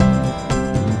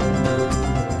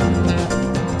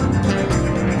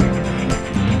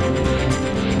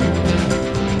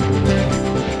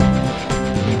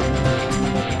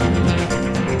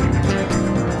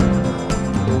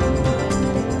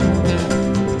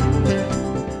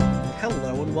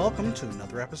welcome to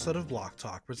another episode of Block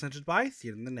Talk, presented by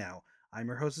Theater in the Now. I'm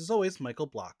your host, as always, Michael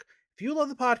Block. If you love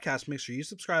the podcast, make sure you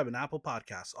subscribe on Apple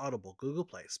Podcasts, Audible, Google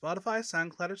Play, Spotify,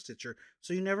 SoundCloud, or Stitcher,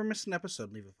 so you never miss an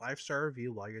episode. Leave a 5-star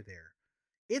review while you're there.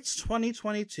 It's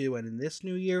 2022, and in this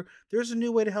new year, there's a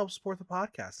new way to help support the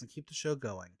podcast and keep the show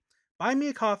going. Buy Me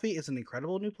a Coffee is an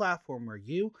incredible new platform where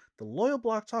you, the loyal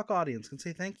Block Talk audience, can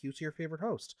say thank you to your favorite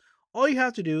host. All you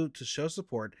have to do to show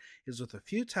support is with a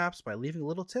few taps by leaving a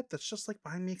little tip that's just like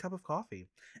buying me a cup of coffee.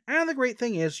 And the great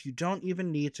thing is, you don't even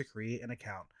need to create an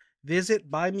account. Visit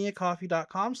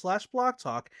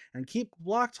buymeacoffee.com/blocktalk and keep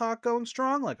Block Talk going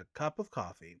strong like a cup of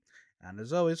coffee. And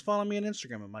as always, follow me on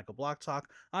Instagram at Michael Block Talk,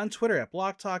 on Twitter at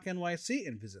BlockTalkNYC,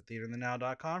 and visit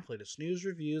theaterinthenow.com for latest news,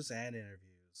 reviews, and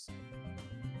interviews.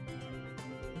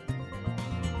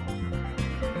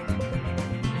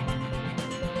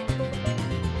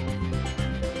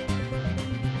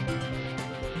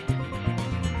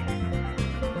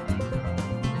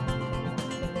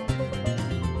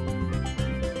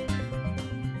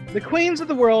 The queens of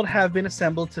the world have been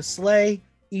assembled to slay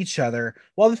each other.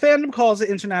 While the fandom calls it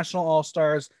International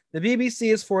All-Stars, the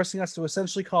BBC is forcing us to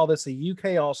essentially call this a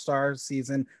UK All-Stars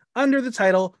season under the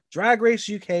title Drag Race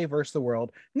UK vs. the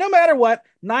World. No matter what,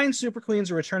 9 super queens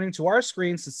are returning to our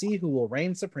screens to see who will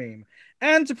reign supreme.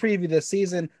 And to preview this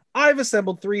season, I've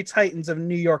assembled 3 titans of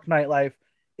New York nightlife.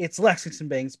 It's Lexington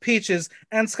Bangs, Peaches,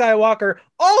 and Skywalker,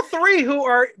 all 3 who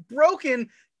are broken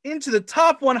into the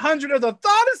top 100 of the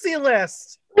Thaudacy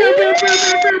list.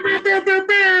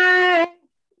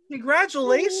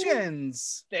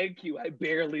 Congratulations. Thank you. I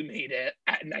barely made it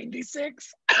at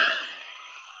 96.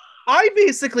 I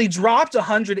basically dropped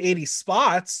 180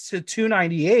 spots to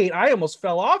 298. I almost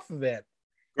fell off of it.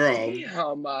 Girl,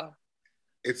 Damn.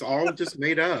 it's all just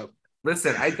made up.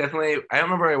 Listen, I don't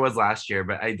remember where I was last year,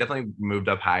 but I definitely moved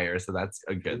up higher, so that's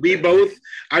a good We thing. both,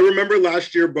 I remember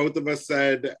last year, both of us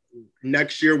said,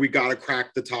 next year we got to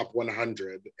crack the top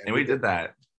 100. And we did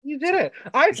that. You did it.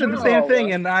 I said the same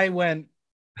thing, and I went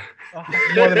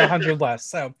more than 100 less.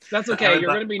 So That's okay. You're the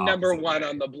going to be number opposite 1 way.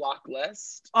 on the block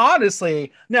list.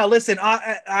 honestly, now listen,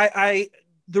 I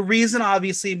the reason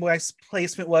obviously my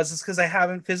placement is because I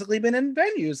haven't physically been in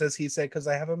venues, as he said, because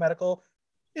I have a medical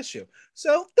issue.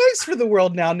 So thanks for the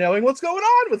world now knowing what's going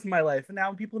on with my life, and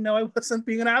now people know I wasn't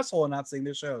being an asshole and not seeing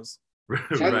their shows. Right.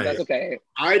 That's okay.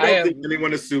 I don't think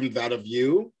anyone assumed that of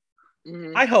you.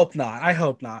 Mhm. I hope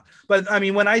not. But I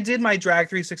mean, when I did my Drag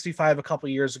 365 a couple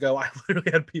years ago, I literally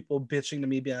had people bitching to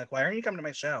me, being like, "Why aren't you coming to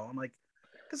my show?" I'm like,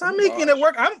 "Because I'm making it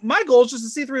work. My goal is just to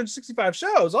see 365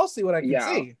 shows. I'll see what I can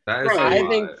see." That is Right. I a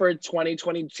think lot. for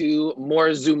 2022,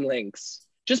 more Zoom links.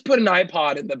 Just put an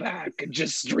iPod in the back and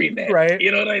just stream it. Right.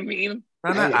 You know what I mean?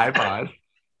 Not an iPod.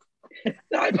 The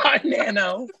iPod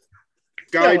Nano.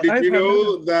 Guy, Yeah, did I've you had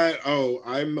know that,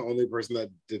 I'm the only person that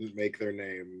didn't make their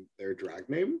drag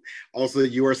name. Also,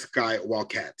 you are Sky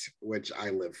Walkette, which I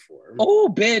live for. Oh,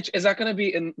 bitch. Is that going to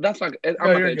be in? That's not. I'm No,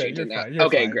 not you're going to good. change You're it now. fine. You're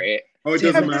Okay, fine. great. Oh, it See,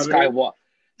 doesn't haven't matter?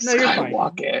 No, you're fine.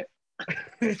 Skywalk it.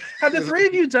 Have the 3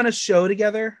 of you done a show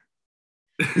together?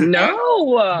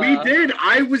 No. We did.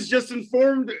 I was just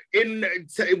informed when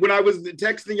I was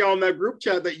texting y'all in that group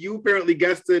chat that you apparently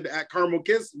guested at Caramel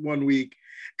Kiss one week,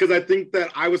 because I think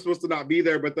that I was supposed to not be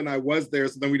there, but then I was there,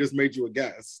 so then we just made you a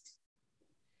guest.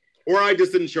 Or I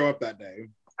just didn't show up that day.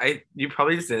 You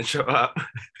probably just didn't show up.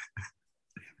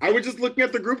 I was just looking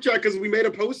at the group chat because we made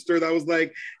a poster that was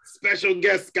like special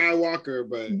guest Skywalker,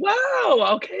 but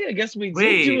Wow. Okay. I guess we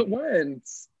did do it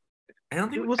once. I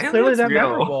don't think It was I don't clearly think that it's real.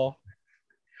 memorable.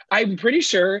 I'm pretty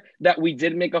sure that we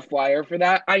did make a flyer for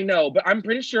that. I know, but I'm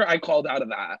pretty sure I called out of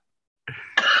that.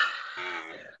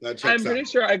 that checks I'm pretty out.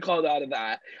 sure I called out of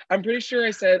that. I'm pretty sure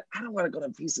I said, I don't want to go to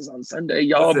Pieces on Sunday.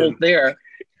 Y'all Listen. both there.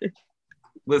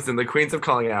 Listen, the queens of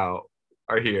calling out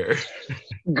are here.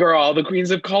 Girl, the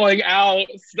queens of calling out.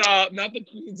 Stop. Not the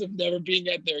queens of never being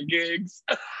at their gigs.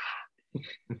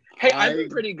 Hey, I've been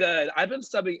pretty good. I've been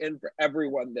subbing in for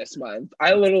everyone this month.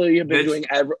 I literally have been doing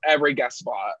every guest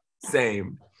spot.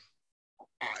 Same.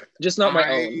 Just not my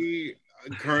own.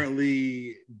 I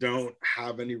currently don't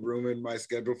have any room in my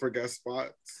schedule for guest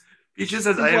spots. Peaches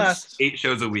says I have Blessed. 8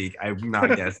 shows a week. I'm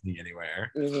not guessing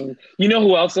anywhere. Mhm. You know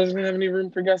who else doesn't have any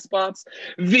room for guest spots?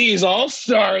 These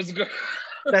all-stars.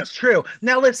 That's true.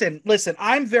 Now listen,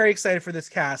 I'm very excited for this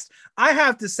cast. I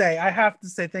have to say,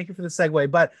 thank you for the segue,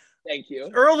 but Thank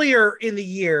you. earlier in the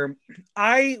year,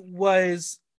 I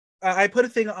put a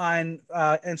thing on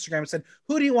Instagram and said,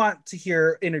 who do you want to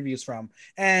hear interviews from?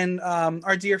 And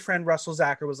our dear friend Russell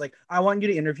Zacher was like, I want you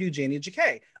to interview Janie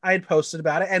Jacquet. I had posted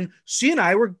about it, and she and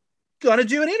I were going to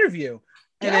do an interview.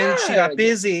 And then she got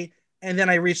busy And then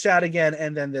I reached out again,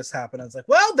 and then this happened. I was like,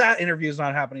 well, that interview is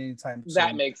not happening anytime soon.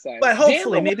 That makes sense. But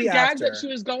hopefully, Damn, maybe gag after. that she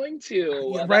was going to.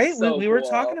 Yeah, That's right? so We were cool.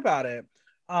 talking about it.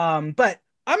 But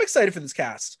I'm excited for this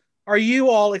cast. Are you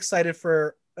all excited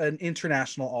for an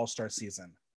international all-star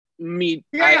season? Me,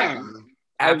 Yeah.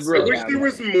 I I really wish am. there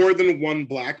was more than one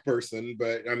Black person,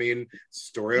 but I mean,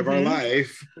 story of our Mhm.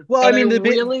 life. Well, And I mean, I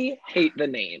really hate the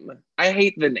name. I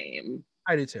hate the name.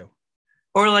 I do too.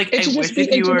 Or like, It I should wish just be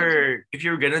if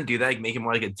you were gonna do that, like make it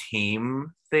more like a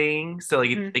team thing. So like,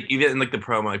 Mhm. like even in like the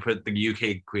promo, like put the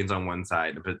UK queens on one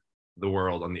side and put the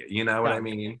world on the. You know what Yeah. I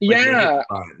mean? Like, Yeah. make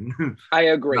it fun. I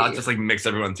agree. Not just like mix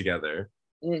everyone together.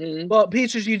 Mhm. Well,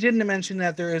 Peaches, you didn't mention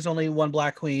that there is only one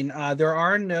Black queen. There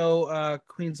are no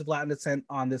queens of Latin descent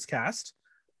on this cast.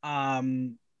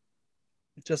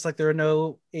 Just like there are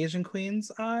no Asian queens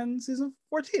on season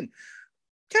 14.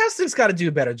 Casting's got to do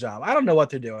a better job. I don't know what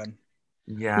they're doing.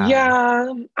 Yeah.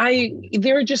 Yeah,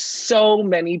 there are just so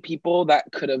many people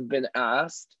that could have been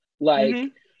asked. Like,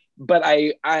 Mhm. but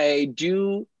I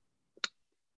do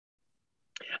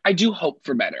hope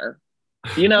for better.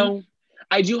 You know,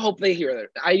 I do hope they hear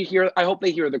it. I hope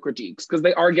they hear the critiques because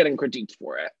they are getting critiqued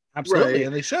for it. Absolutely, Right.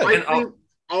 and they should. I And think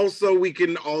also we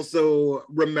can also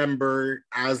remember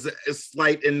as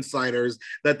slight insiders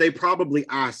that they probably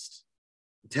asked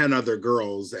 10 other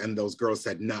girls and those girls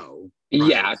said no.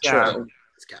 Yeah, Yeah. true.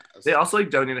 They also like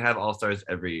don't need to have all stars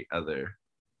every other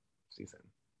season.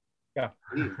 Yeah.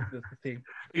 That's the thing.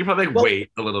 You can probably like, Well-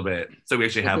 wait a little bit so we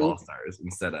actually have Mhm. all stars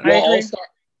instead of. I Well, agree.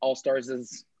 All Stars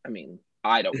is. I mean,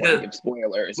 I don't want to give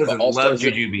spoilers, Listen, but All love Stars.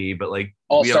 Jujubee, but like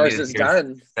All we don't Stars need to is hear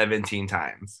done. 17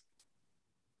 times.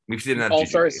 We've seen enough All Jujubee.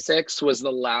 Stars 6 was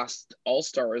the last All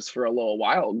Stars for a little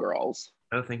while, girls.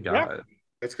 Oh, thank Yeah. God.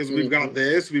 That's because we've got Mhm.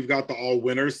 this, we've got the all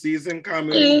winter season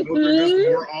coming. Mhm. Those are just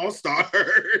more all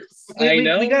stars. I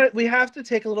know. We have to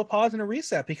take a little pause and a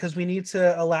reset because we need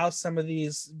to allow some of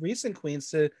these recent queens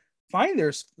to find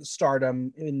their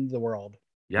stardom in the world.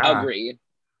 Yeah. Agree.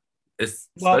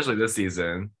 Well- Especially this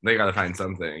season. They gotta find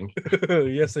something.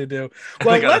 Yes, they do. They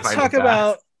Well, gotta let's find talk the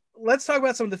facts.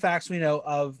 about some of the facts we know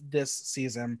of this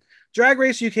season. Drag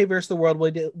Race UK vs. the World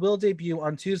will debut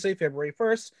on Tuesday, February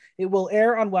 1st. It will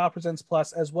air on WoW Presents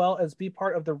Plus as well as be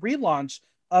part of the relaunch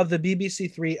of the BBC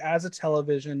Three as a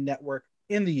television network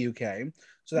in the UK.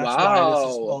 So that's why this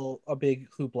is Wow. all a big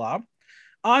hoopla.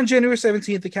 On January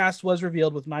 17th, the cast was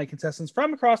revealed with 9 contestants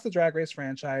from across the Drag Race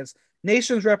franchise.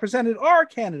 Nations represented are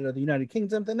Canada, the United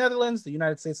Kingdom, the Netherlands, the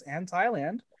United States, and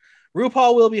Thailand.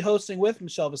 RuPaul will be hosting with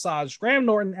Michelle Visage, Graham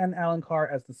Norton, and Alan Carr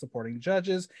as the supporting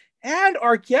judges. And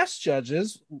our guest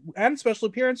judges and special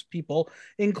appearance people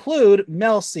include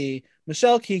Mel C,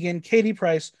 Michelle Keegan, Katie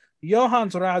Price, Johan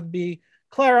Zoradby,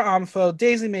 Clara Amfo,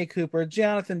 Daisy May Cooper,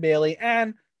 Jonathan Bailey,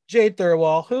 and Jade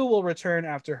Thirlwall, who will return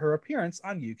after her appearance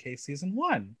on UK Season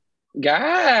 1.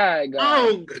 Gag.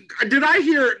 Oh, did I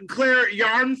hear Claire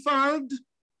Yarnfeld?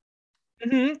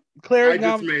 Claire I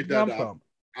just made that Gamfo. up.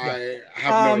 I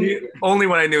have no The idea. only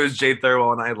one I knew is Jade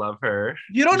Thirlwall, and I love her.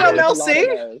 You don't know There's Mel a lot of C?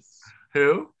 those.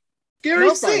 Who? Scary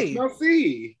Mel Spice, C. Mel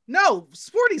C. No,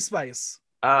 Sporty Spice.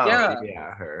 Oh, Yeah.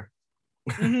 yeah, her.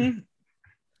 Mhm.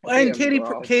 Damn, And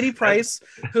girl. Katie Price,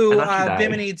 who I thought she died.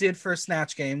 Bimini did for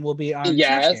Snatch Game, will be on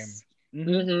Yes. Snatch Game.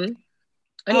 Mhm. Mm-hmm.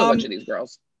 I know a bunch of these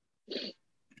girls.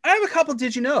 I have a couple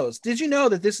did you knows. Did you know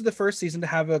that this is the first season to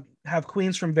have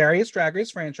queens from various Drag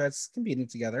Race franchises competing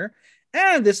together?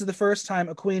 And this is the first time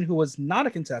a queen who was not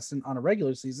a contestant on a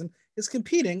regular season is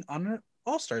competing on an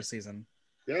all-star season.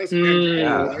 Yes,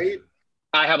 Yeah. right?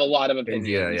 I have a lot of opinions.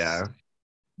 Yeah.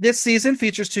 This season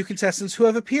features 2 contestants who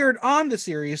have appeared on the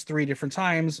series 3 different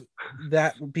times,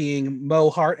 that being Mo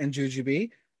Hart and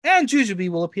Jujubee. And Jujubee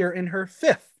will appear in her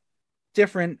 5th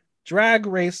different Drag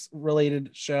Race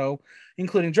related show,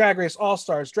 including Drag Race All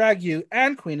Stars, Drag U,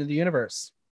 and Queen of the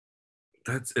Universe.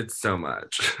 It's so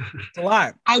much. It's a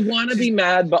lot. I want to be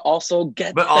mad, but also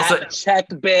get But also- that check,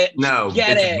 bitch. No,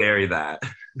 get it's it, very that.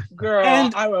 girl.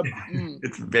 And-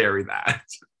 It's very that.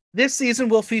 This season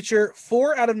will feature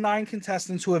 4 out of 9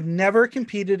 contestants who have never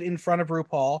competed in front of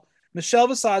RuPaul. Michelle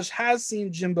Visage has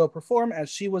seen Jimbo perform as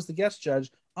she was the guest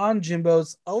judge on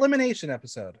Jimbo's elimination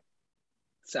episode.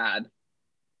 Sad.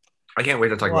 I can't wait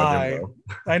to talk Why? about Jimbo.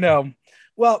 I know.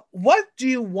 Well, what do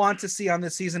you want to see on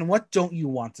this season? What don't you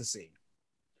want to see?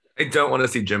 I don't want to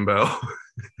see Jimbo.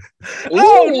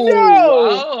 Oh,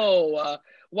 no! Oh,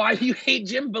 why do you hate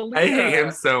Jim Belina? I hate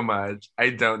him so much. I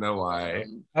don't know why.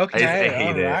 Okay, I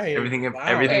hate it. all right. Everything Wow.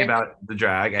 everything about the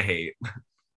drag, I hate.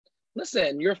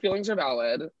 Listen, your feelings are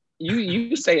valid.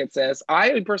 You say it, sis.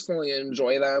 I personally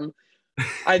enjoy them.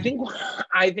 I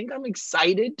think I'm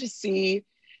excited to see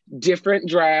different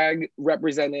drag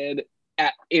represented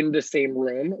in the same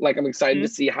room. Like, I'm excited to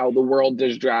see how the world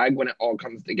does drag when it all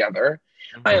comes together.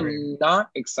 I am not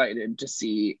excited to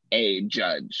see a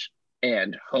judge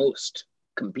and host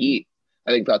compete.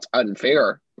 I think that's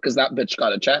unfair because that bitch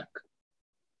got a check.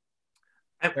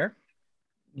 Fair.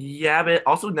 Yeah, but it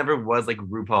also never was like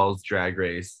RuPaul's Drag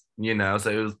Race, you know?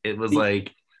 So it was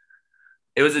like,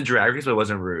 it was a drag race, but it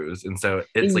wasn't Ru's. And so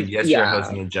it's like, yes, you're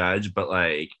hosting a judge, but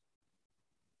like,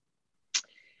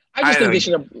 I just think they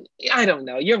should have. I don't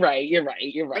know. You're right.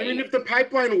 I mean, if the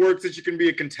pipeline works that you can be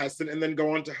a contestant and then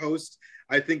go on to host,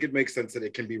 I think it makes sense that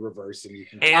it can be reversed and you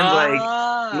can. And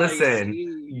like,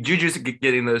 listen, Juju's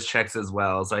getting those checks as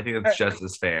well, so I think it's just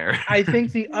as fair. I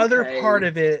think the other part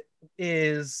of it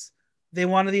is they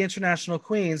wanted the international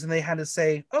queens, and they had to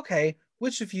say, okay,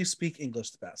 which of you speak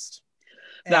English the best?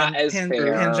 And that is fair.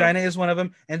 Pangina is one of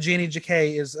them, and Jeannie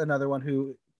Jacquet is another one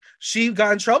who. She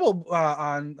got in trouble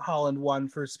on Holland 1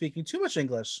 for speaking too much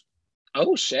English.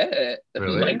 Oh, shit.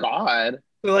 Really? Oh, my God.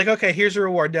 They're like, okay, here's your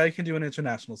reward. Now you can do an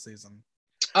international season.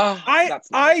 That's nice.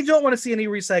 I don't want to see any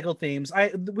recycled themes.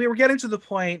 We were getting to the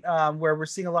point where we're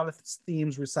seeing a lot of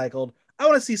themes recycled. I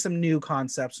want to see some new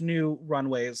concepts, new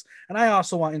runways. And I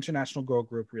also want international girl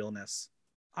group realness.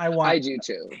 I do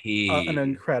too. An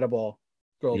incredible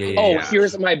girl group.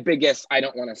 Here's my biggest I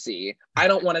don't want to see. I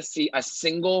don't want to see a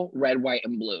single red, white,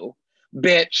 and blue.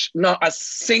 Bitch, not a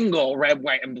single red,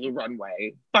 white, and blue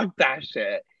runway. Fuck that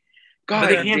shit. God, but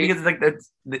they can't because like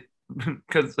that's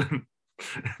because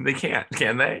they can't,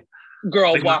 can they?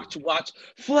 Girl, watch.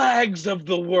 Flags of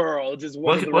the world is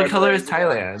one. What color is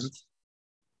Thailand?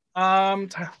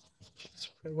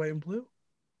 Red, white, and blue.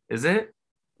 Is it?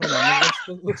 Hold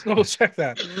on, let's double check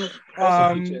that.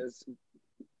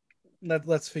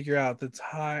 Let's figure out the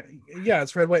time. Yeah,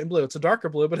 it's red, white, and blue. It's a darker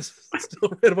blue, but it's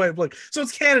still red, white, and blue. So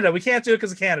it's Canada. We can't do it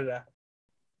because of Canada.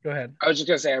 Go ahead. I was just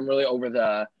gonna say I'm really over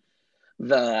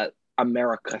the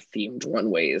America themed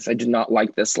runways. I did not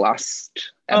like this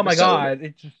last episode. Oh my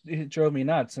God, it drove me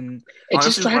nuts, and it honestly,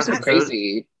 just drives me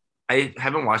crazy. I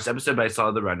haven't watched the episode, but I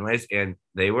saw the runways, and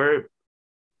they were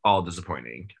all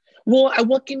disappointing. Well,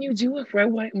 what can you do with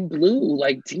red, white, and blue?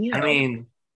 Like, damn. I mean,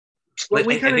 what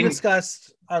we kind of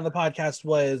discussed on the podcast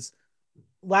was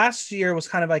last year was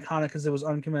kind of iconic because it was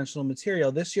unconventional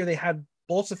material. This year they had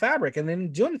bolts of fabric and they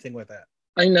didn't do anything with it.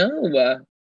 I know.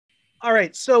 All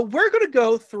right, so we're going to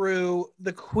go through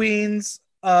the queens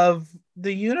of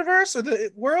the universe or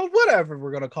the world, whatever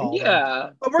we're going to call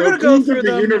them. But we're going to go through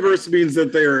them. The universe means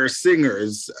that they are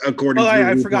singers, according to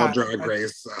RuPaul Drag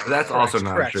Race. That's also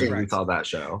not true. We saw that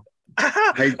show.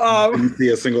 I didn't see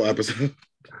a single episode.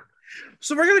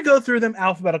 So we're going to go through them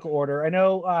alphabetical order. I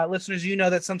know, listeners, you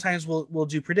know that sometimes we'll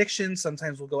do predictions.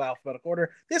 Sometimes we'll go alphabetical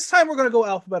order. This time we're going to go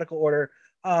alphabetical order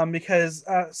because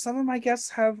some of my guests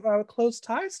have close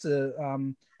ties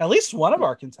to at least one of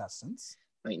our contestants.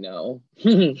 I know.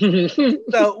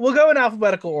 So we'll go in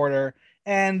alphabetical order.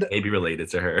 And maybe related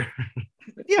to her.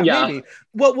 Yeah, maybe.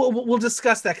 Well, we'll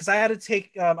discuss that because I had to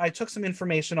take I took some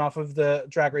information off of the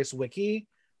Drag Race wiki.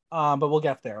 But we'll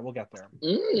get there.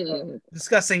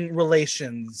 Discussing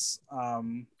relations.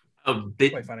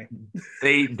 Quite funny.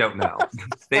 They don't know.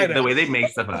 The way they make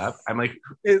stuff up. I'm like,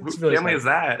 it's really family is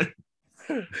that?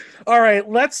 All right,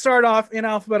 let's start off in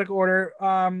alphabetical order.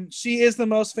 She is the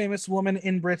most famous woman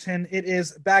in Britain. It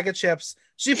is Bag of Chips.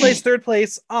 She placed third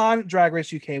place on Drag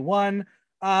Race UK 1.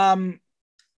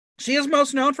 She is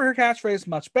most known for her catchphrase,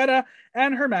 much better,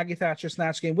 and her Maggie Thatcher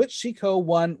Snatch Game, which she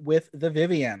co-won with the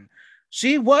Vivienne.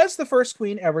 She was the first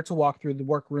queen ever to walk through the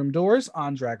workroom doors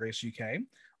on Drag Race UK.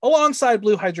 Alongside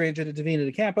Blue Hydrangea and Davina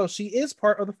De Campo, she is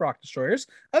part of the Frock Destroyers,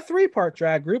 a 3-part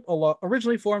drag group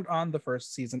originally formed on the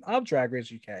first season of Drag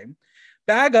Race UK.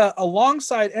 Baga,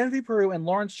 alongside Envy Peru and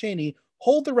Lawrence Chaney,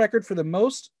 hold the record for the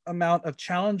most amount of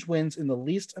challenge wins in the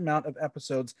least amount of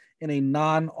episodes in a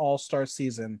non-all-star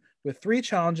season, with 3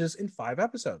 challenges in 5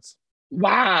 episodes.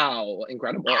 Wow,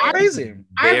 incredible. Crazy.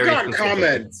 I've got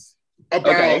comments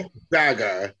about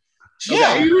Baga.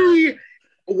 She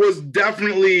was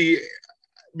definitely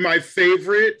my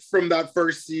favorite from that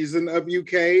first season of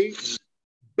UK,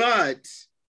 but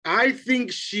I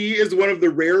think she is one of the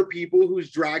rare people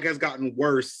whose drag has gotten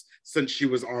worse since she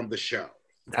was on the show.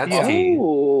 That's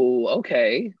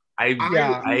okay.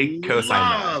 I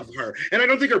co-sign love her, and I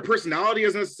don't think her personality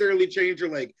has necessarily changed, or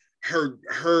like her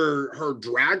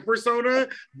drag persona,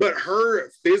 but her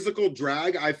physical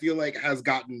drag, I feel like, has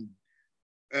gotten.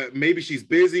 Maybe she's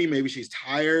busy, maybe she's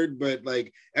tired, but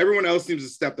like everyone else seems to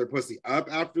step their pussy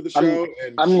up after the show.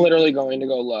 I'm literally going to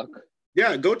go look.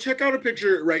 Yeah, go check out a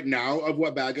picture right now of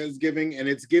what Baga is giving, and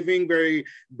it's giving very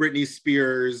Britney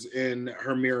Spears in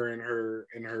her mirror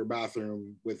in her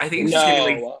bathroom with. I think it's just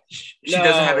giving like she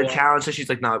doesn't have a challenge, so she's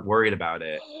like not worried about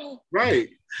it. Right.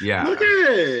 Yeah. Look at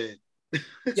it.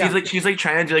 She's like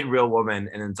trying to do like Real Woman,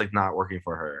 and it's like not working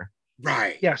for her.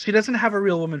 Right. Yeah, she doesn't have a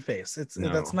real woman face. That's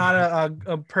not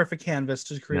a perfect canvas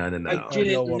to create. No. I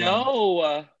didn't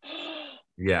know.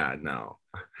 Yeah, no.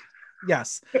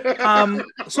 Yes.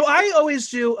 So I always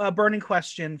do a burning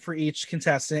question for each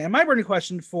contestant, and my burning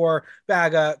question for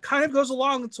Baga kind of goes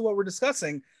along to what we're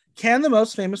discussing. Can the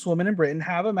most famous woman in Britain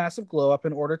have a massive glow up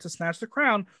in order to snatch the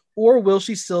crown, or will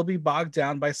she still be bogged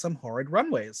down by some horrid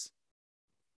runways?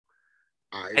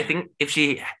 I think if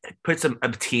she puts a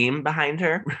team behind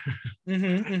her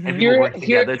and people work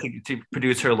together to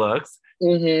produce her looks,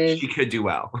 she could do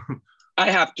well. I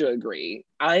have to agree.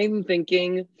 I'm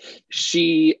thinking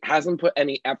she hasn't put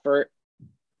any effort,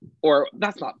 or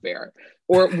that's not fair.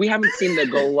 Or we haven't seen the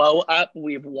glow up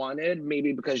we've wanted,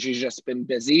 maybe because she's just been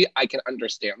busy. I can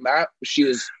understand that. She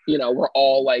is, we're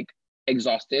all like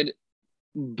exhausted.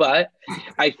 But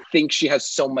I think she has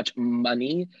so much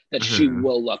money that she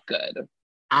will look good.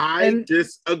 I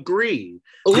disagree.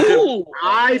 Ooh.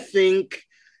 I think,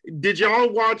 did y'all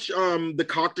watch the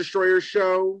Cock Destroyer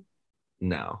show?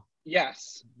 No.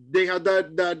 Yes. They had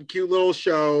that cute little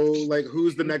show, like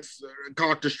who's the next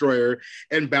Cock Destroyer,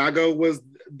 and Baga was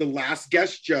the last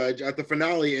guest judge at the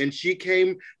finale, and she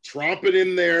came tromping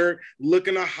in there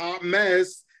looking a hot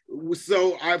mess.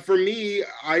 So for me,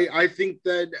 I think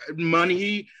that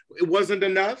money, it wasn't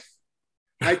enough.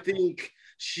 I think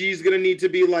she's gonna need to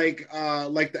be like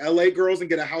the LA girls and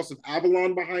get a House of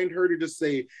Avalon behind her to just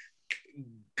say,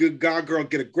 "Good God, girl,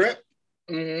 get a grip."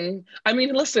 Mm-hmm. I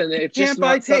mean, listen, it's can't just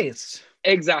buy not taste.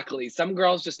 Exactly. Some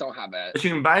girls just don't have it. But you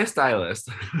can buy a stylist.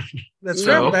 That's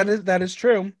true. That is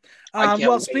true.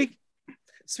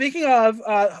 Speaking of,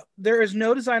 there is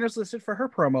no designers listed for her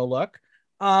promo look.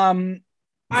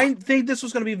 I think this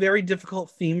was going to be a very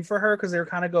difficult theme for her because they were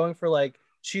kind of going for like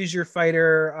choose your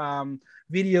fighter,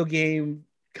 video game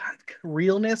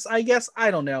realness. I guess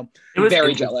I don't know. It was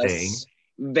very jealous.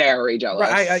 Very jealous.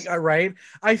 Right.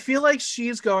 I feel like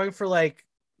she's going for like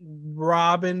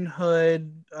Robin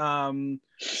Hood,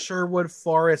 Sherwood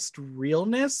Forest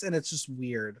realness, and it's just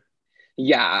weird.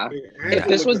 Yeah. If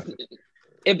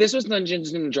this was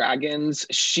Dungeons and Dragons,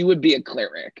 she would be a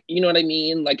cleric. You know what I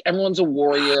mean? Like everyone's a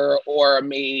warrior or a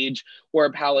mage or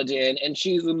a paladin, and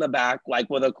she's in the back like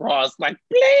with a cross, like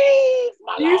please.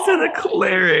 You said a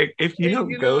cleric. If you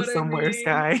don't go somewhere,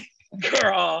 Sky.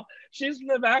 Girl, she's in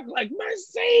the back like my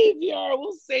savior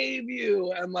will save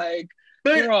you. I'm like,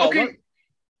 girl, okay.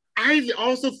 I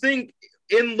also think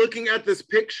in looking at this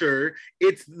picture,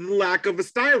 it's the lack of a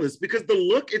stylist because the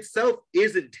look itself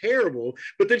isn't terrible,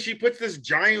 but then she puts this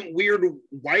giant weird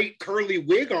white curly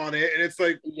wig on it, and it's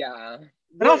like, yeah.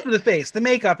 But also the face, the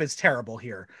makeup is terrible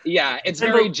here. Yeah, it's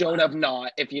very Joan of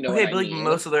Knot, if you know what I mean. Like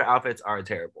most of their outfits are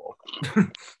terrible.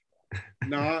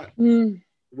 Not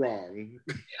wrong.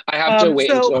 I have to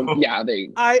wait until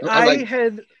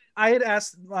I had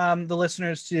asked the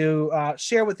listeners to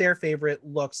share what their favorite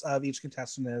looks of each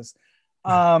contestant is.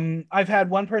 I've had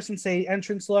one person say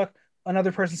entrance look,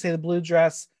 another person say the blue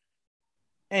dress,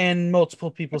 and multiple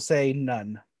people say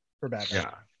none for Baga.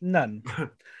 Yeah. None.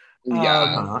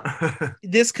 Yeah.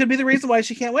 This could be the reason why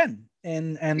she can't win.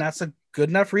 And that's a good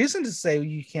enough reason to say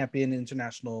you can't be an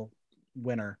international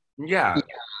winner. Yeah.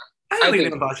 I don't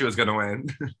think thought she was gonna win.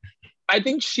 I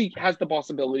think she has the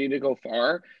possibility to go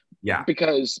far. Yeah.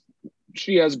 Because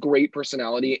she has great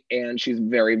personality and she's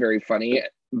very, very funny.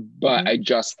 But I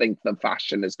just think the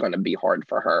fashion is going to be hard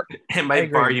for her. And by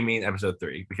far, you mean episode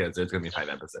 3 because there's going to be 5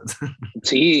 episodes.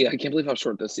 I can't believe how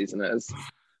short this season is.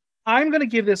 I'm going to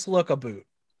give this look a boot.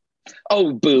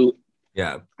 Oh, boot.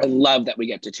 Yeah. I love that we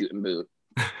get to toot and boot.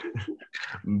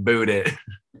 Boot it.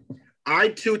 I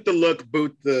toot the look,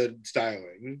 boot the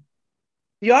styling.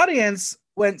 The audience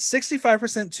went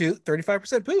 65% toot,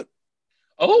 35% boot.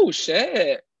 Oh,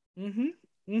 shit.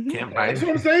 Can't buy That's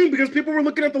what I'm saying, because people were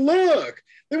looking at the look.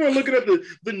 They weren't looking at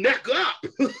the neck up.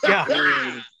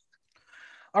 Yeah.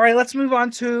 All right, let's move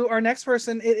on to our next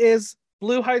person. It is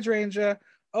Blue Hydrangea.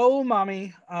 Oh,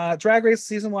 mommy. Drag Race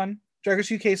Season 1. Drag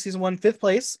Race UK Season 1, 5th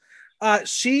place.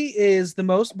 She was the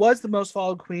most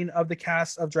followed queen of the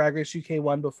cast of Drag Race UK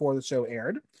 1 before the show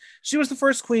aired. She was the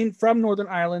first queen from Northern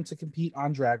Ireland to compete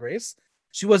on Drag Race.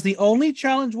 She was the only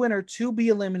challenge winner to be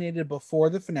eliminated before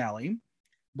the finale.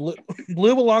 Blue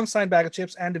alongside Bag of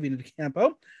Chips and Davina De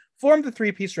Campo formed the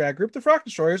 3-piece drag group, the Frock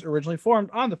Destroyers, originally formed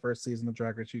on the first season of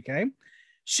Drag Race UK.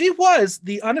 She was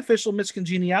the unofficial Miss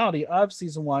Congeniality of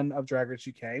Season 1 of Drag Race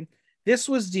UK This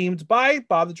was deemed by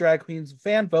Bob the Drag Queen's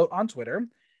fan vote on Twitter.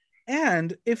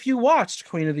 And if you watched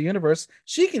Queen of the Universe,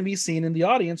 she can be seen in the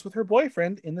audience with her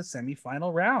boyfriend in the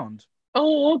semifinal round.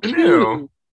 Oh, cute. Ew.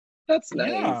 That's nice.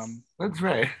 Yeah. That's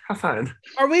right. How fun.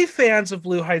 Are we fans of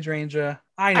Blue Hydrangea?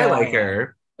 I know. I like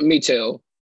her. Me too.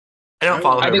 I don't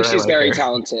follow her. I think but she's like very her.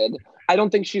 talented. I don't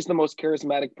think she's the most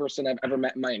charismatic person I've ever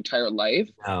met in my entire life,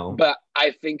 No. but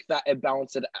I think that it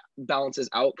balances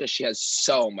out because she has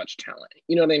so much talent.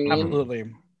 You know what I mean?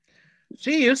 Absolutely.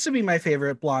 She used to be my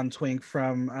favorite blonde twink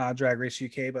from Drag Race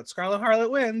UK, but Scarlet Harlot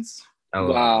wins.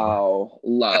 LOL. Wow,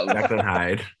 love. Jacqueline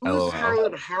Hyde. Who's LOL.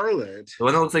 Harlot? The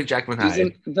one that looks like Jacqueline Hyde.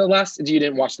 You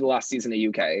didn't watch the last season of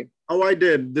UK? Oh, I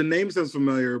did. The name sounds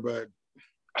familiar, but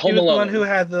She Home was the Alone. one who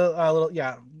had the little,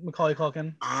 Macaulay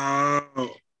Culkin. oh,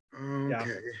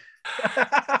 okay.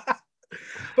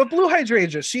 But Blue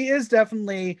Hydrangea, she is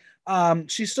definitely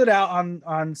she stood out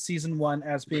on season 1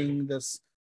 as being this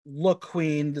look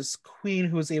queen, this queen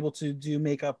who was able to do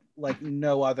makeup like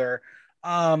no other.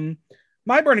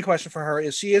 My burning question for her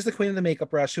is, she is the queen of the makeup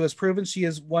brush who has proven she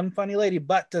is one funny lady,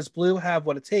 but does Blue have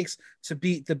what it takes to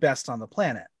beat the best on the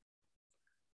planet?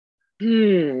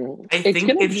 I think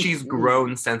if she's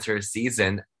grown since her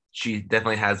season, she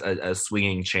definitely has a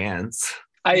swinging chance.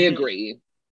 I agree.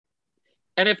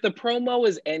 And if the promo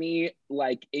is any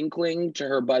like inkling to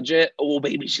her budget, oh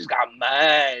baby, she's got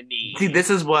money. See,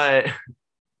 this is what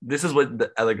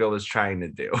the other girl was trying to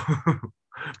do.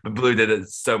 But Blue did it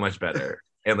so much better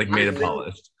and like made it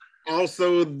polished.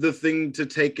 Also, the thing to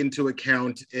take into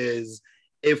account is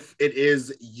if it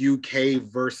is UK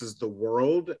versus the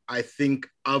world, I think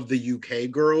of the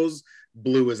UK girls,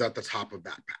 Blue is at the top of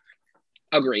that pack.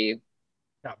 Agree.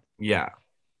 Yeah.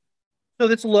 So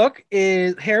this look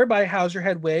is hair by How's Your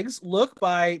Head Wigs, look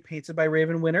painted by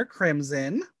Raven Winter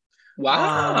Crimson.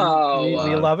 Wow.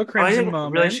 We love a I crimson didn't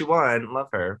moment. realize she won. Love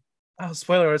her. Oh,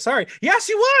 spoiler alert! Sorry. Yeah,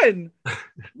 she won.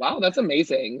 Wow, that's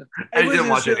amazing. I didn't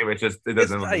watch it anyway. It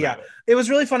doesn't. It was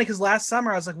really funny because last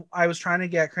summer I was trying to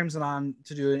get Crimson on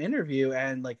to do an interview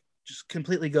and like just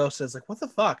completely ghosted. It's like, what the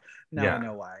fuck? Now I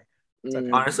know why.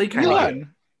 Honestly, kind of cute.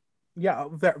 Yeah,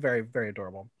 very, very, very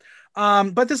adorable.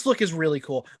 But this look is really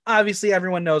cool. Obviously,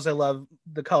 everyone knows I love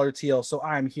the color teal, so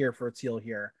I'm here for teal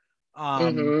here.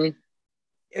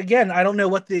 Again, I don't know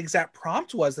what the exact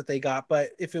prompt was that they got, but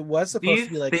if it was supposed to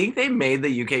be like, do you think they made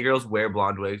the UK girls wear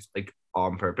blonde wigs like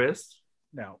on purpose?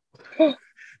 No.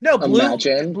 No, Blue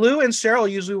and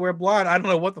Cheryl usually wear blonde. I don't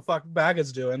know what the fuck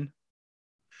Baga's doing.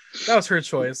 That was her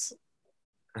choice.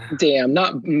 Damn,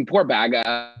 not poor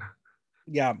Baga.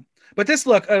 Yeah. But this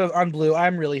look on Blue,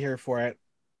 I'm really here for it.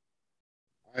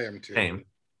 I am too.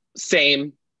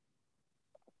 Same.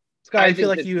 Scott, I feel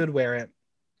like you would wear it.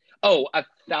 Oh,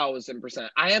 1,000%.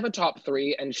 I have a top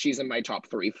 3 and she's in my top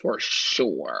 3 for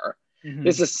sure. Mm-hmm.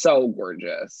 This is so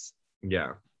gorgeous.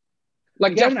 Yeah.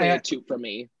 Like definitely a 2 for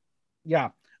me. Yeah.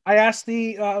 I asked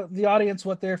the audience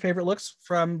what their favorite looks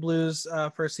from Blue's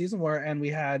first season were, and we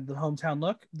had the hometown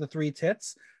look, the 3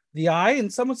 tits, the eye,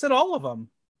 and someone said all of them.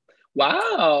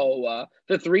 Wow.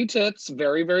 The 3 tits,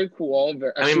 very, very cool.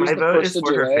 My vote is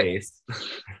for her face.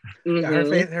 Mm-hmm.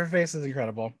 Yeah, her face is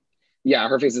incredible. Yeah,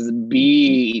 her face is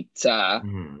beat.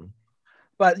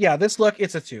 But yeah, this look,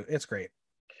 it's a 2. It's great.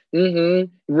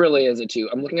 Really is a 2.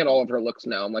 I'm looking at all of her looks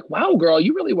now. I'm like, wow, girl,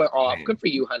 you really went off. Good for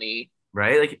you, honey.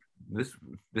 Right? Like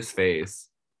this face.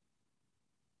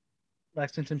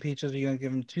 Lexington Peaches, are you gonna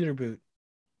give him toot or boot?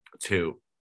 2.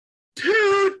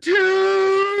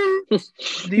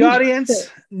 The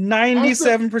audience,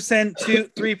 97%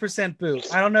 toot, 3%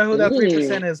 boot. I don't know who that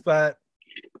 3% is, but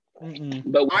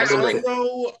But I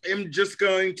also am just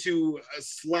going to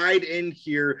slide in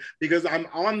here because I'm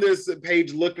on this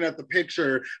page looking at the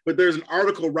picture, but there's an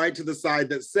article right to the side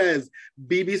that says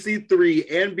BBC 3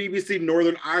 and BBC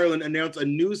Northern Ireland announce a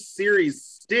new series,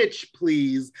 Stitch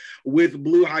Please, with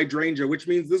Blue Hydrangea, which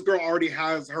means this girl already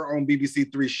has her own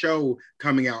BBC 3 show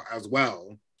coming out as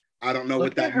well. I don't know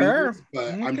what that means,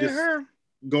 but I'm just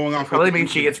going off. Probably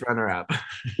means she gets runner-up.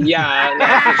 Yeah,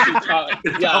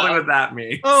 Probably what that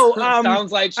means. Oh,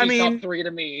 sounds like she's top 3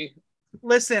 to me.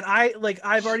 Listen,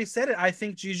 I've already said it. I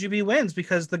think Jujubee wins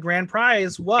because the grand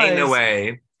prize was ain't no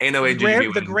way.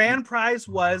 The grand prize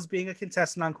was being a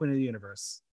contestant on Queen of the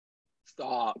Universe.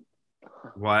 Stop.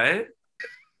 What?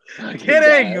 I'm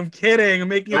kidding. I'm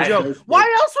making a joke. Why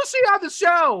else was she on the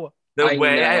show?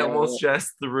 I almost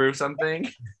just threw something.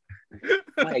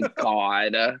 My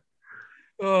God.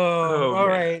 Oh, all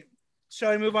right.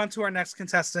 Shall we move on to our next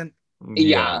contestant?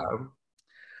 Yeah.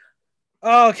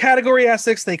 Oh, category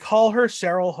Essex. They call her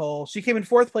Cheryl Hole. She came in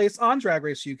 4th place on Drag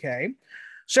Race UK.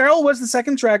 Cheryl was the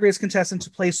second Drag Race contestant to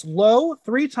place low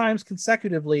 3 times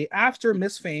consecutively after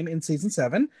Miss Fame in season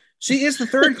 7. She is the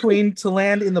third queen to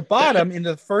land in the bottom in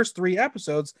the first 3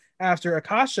 episodes after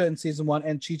Akasha in season 1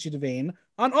 and Chi Chi DeVayne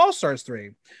on All Stars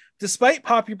 3. Despite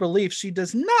popular belief, she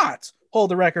does not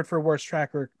hold the record for worst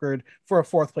track record for a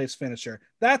 4th place finisher.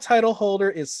 That title holder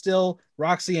is still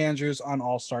Roxy Andrews on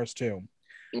All Stars 2.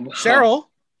 Wow. Cheryl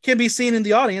can be seen in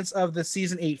the audience of the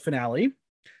season 8 finale.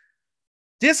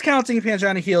 Discounting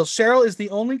Pangina Heels, Cheryl is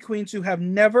the only queen to have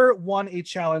never won a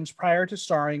challenge prior to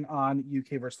starring on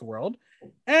UK vs. the World.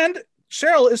 And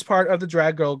Cheryl is part of the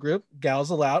drag girl group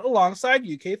Gals Aloud alongside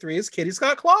UK3's Kitty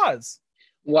Scott Claus.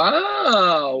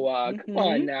 Wow. Come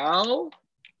on now.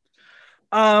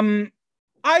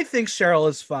 I think Cheryl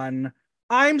is fun.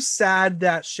 I'm sad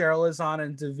that Cheryl is on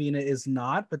and Davina is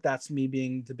not, but that's me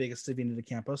being the biggest Davina De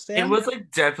Campo stan. It was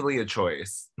like definitely a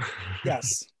choice.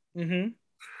 Yes. Mm-hmm.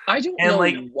 I don't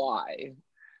know why.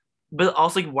 But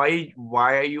also, like,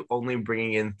 why are you only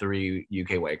bringing in 3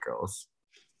 UK white girls?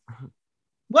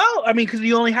 Well, I mean, because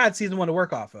you only had season 1 to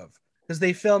work off of. Because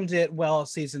they filmed it while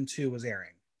season 2 was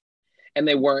airing. And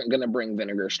they weren't going to bring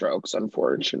Vinegar Strokes,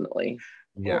 unfortunately.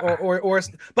 Yeah.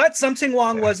 But Something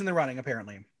Wong was in the running,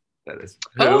 apparently. That is.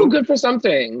 Oh, good for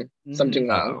Something. Something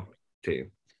Wong. Too.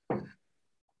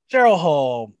 Cheryl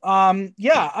Hole.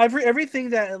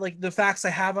 Everything that, like, the facts I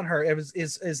have on her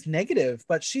is negative,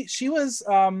 but she was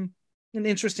an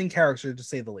interesting character, to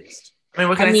say the least. I mean,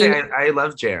 what can I say? I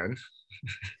love Jan.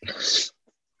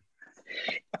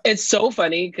 It's so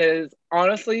funny because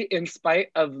honestly, in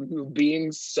spite of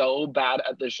being so bad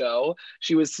at the show,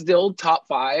 she was still top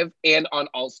 5 and on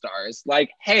All Stars.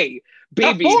 Like, hey,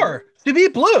 baby. Top 4 to be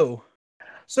Blue.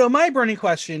 So my burning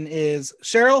question is,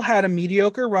 Cheryl had a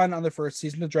mediocre run on the first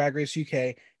season of Drag Race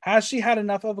UK. Has she had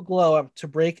enough of a glow up to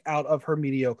break out of her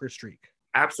mediocre streak?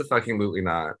 Absolutely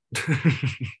not.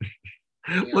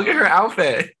 Look at her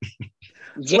outfit.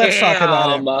 Let's talk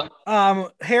about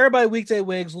it. Hair by Weekday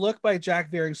Wigs, look by Jack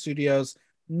Veering Studios,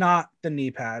 not the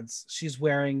knee pads. She's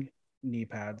wearing knee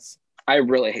pads. I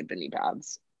really hate the knee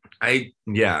pads. Just I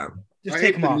take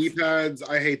hate them off. Knee pads.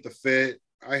 I hate the fit.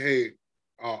 I hate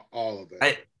all of it.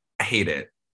 I hate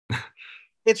it.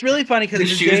 It's really funny because the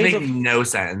shoes make no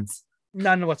sense.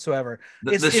 None whatsoever.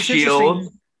 The shield.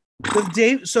 With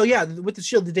the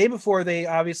shield, the day before they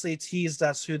obviously teased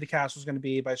us who the cast was going to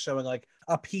be by showing like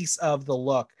a piece of the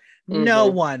look. Mm-hmm. No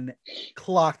one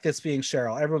clocked this being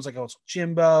Cheryl. Everyone's like, oh, it's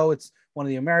Jimbo. It's one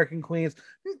of the American queens.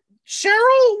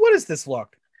 Cheryl, what is this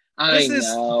look? This is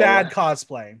bad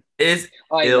cosplay. It's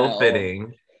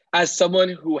ill-fitting. As someone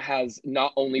who has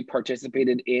not only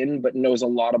participated in, but knows a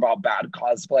lot about bad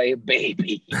cosplay,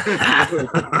 baby.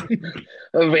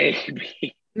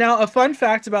 Baby. Now, a fun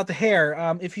fact about the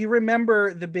hair. If you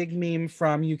remember the big meme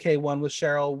from UK1 with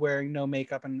Cheryl wearing no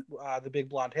makeup and the big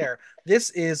blonde hair,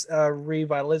 this is a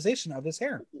revitalization of this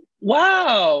hair.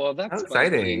 Wow, that's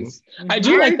exciting. I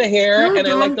do like the hair, and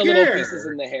I like the little pieces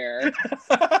in the hair.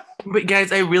 But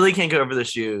guys, I really can't get over the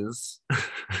shoes.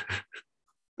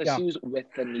 The shoes with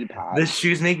the knee pads. The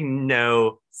shoes make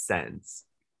no sense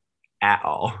at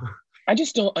all. I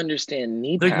just don't understand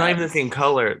knee pads. They're not even the same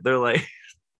color. They're like...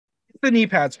 the knee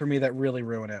pads for me that really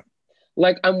ruin it.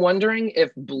 Like, I'm wondering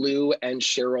if Blue and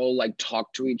Cheryl like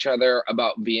talked to each other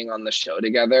about being on the show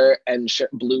together, and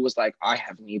Blue was like, I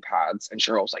have knee pads, and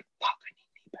Cheryl was like, fuck, I need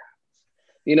knee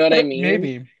pads. You know what I mean?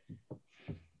 Maybe.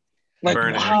 Like,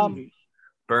 burn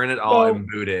it all and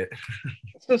boot it.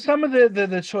 So some of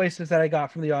the choices that I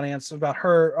got from the audience about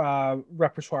her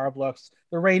repertoire of looks: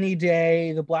 the rainy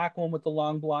day, the black one with the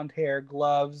long blonde hair,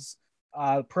 gloves,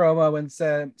 promo, and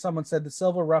someone said the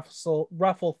silver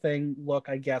ruffle thing look,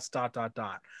 I guess, ...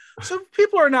 So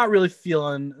people are not really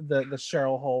feeling the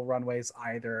Cheryl Hole runways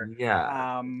either.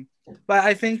 Yeah. But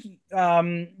I think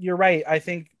you're right. I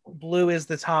think Blue is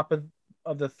the top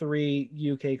of the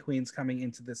 3 UK queens coming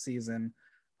into this season.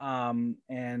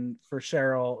 And for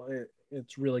Cheryl,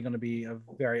 it's really going to be a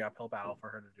very uphill battle for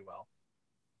her to do well.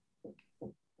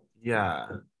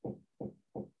 Yeah.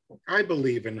 I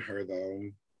believe in her, though.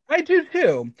 I do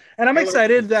too. And I'm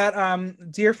excited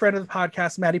that dear friend of the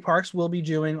podcast, Maddie Parks, will be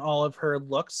doing all of her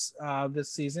looks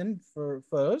this season for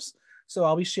photos. So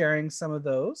I'll be sharing some of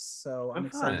those. So I'm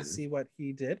excited to see what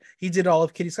he did. He did all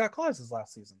of Kitty Scott Claus's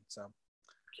last season. So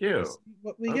cute.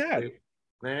 What we got.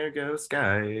 There goes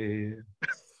Sky.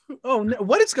 Oh, no.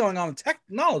 What is going on with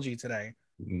technology today?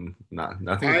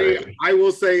 Nothing. I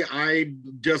will say I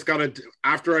just got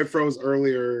after I froze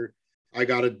earlier, I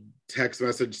got a text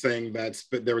message saying that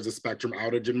there was a Spectrum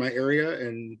outage in my area,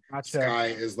 and Sky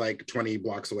is like 20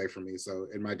 blocks away from me, so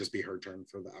it might just be her turn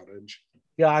for the outage.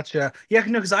 Gotcha. Yeah,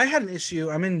 no, because I had an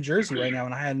issue. I'm in Jersey right now,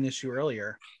 and I had an issue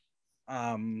earlier.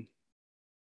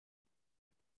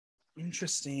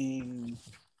 Interesting.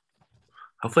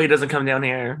 Hopefully, it doesn't come down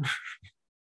here.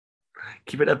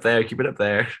 Keep it up there. Keep it up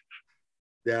there.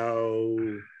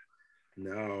 No.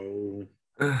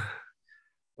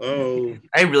 Oh,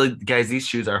 I really, guys, these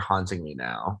shoes are haunting me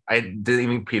now. I didn't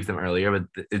even peep them earlier, but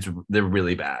they're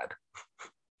really bad.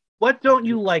 What don't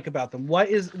you like about them?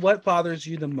 What bothers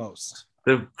you the most?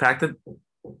 The fact that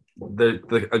they're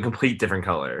a complete different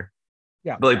color.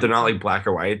 Yeah, but like they're not like black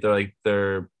or white. They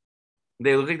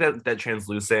look like that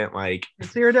translucent, like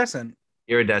it's iridescent.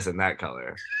 That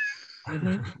color.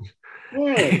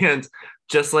 Mm-hmm. And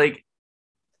just like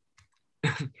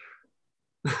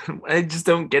I just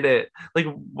don't get it. Like,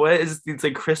 what is these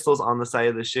like crystals on the side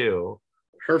of the shoe?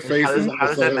 Her face how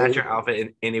does that match your outfit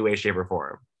in any way, shape, or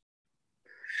form?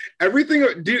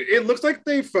 Everything, dude. It looks like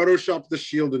they photoshopped the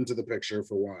shield into the picture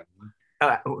for one.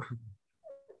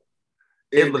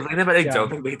 It looks like that, but I don't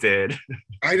think they did.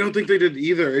 I don't think they did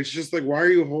either. It's just like, why are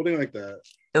you holding like that?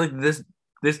 And like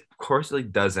this corset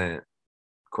like doesn't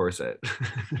corset.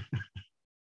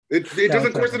 It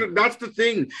doesn't corset. That's the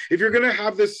thing. If you're gonna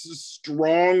have this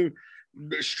strong,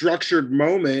 structured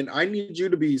moment, I need you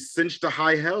to be cinched to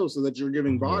high hell so that you're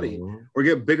giving body, or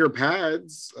get bigger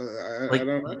pads. I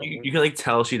don't know. You can like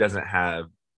tell she doesn't have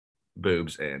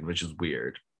boobs in, which is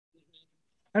weird.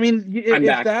 I mean, I'm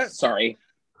back. Sorry.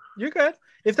 You're good.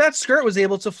 If that skirt was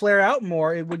able to flare out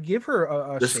more, it would give her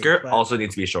a the shape, skirt also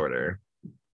needs to be shorter.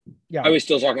 Yeah. Are we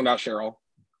still talking about Cheryl?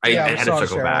 I had to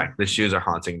circle back. The shoes are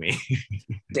haunting me.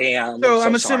 Damn. So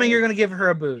I'm assuming you're going to give her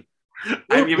a boot.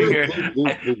 I'm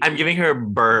giving her a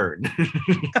burn.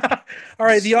 All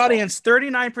right, the audience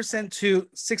 39% to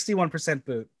 61%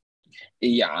 boot.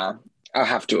 Yeah, I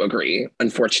have to agree,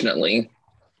 unfortunately.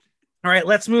 All right,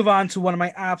 let's move on to one of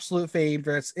my absolute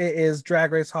favorites. It is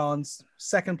Drag Race Holland's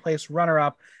second place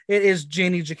runner-up. It is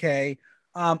Janey Jacké.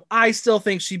 I still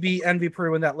think she beat Envy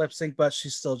Peru in that lip sync, but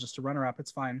she's still just a runner-up.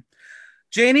 It's fine.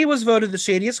 Janey was voted the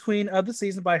shadiest queen of the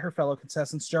season by her fellow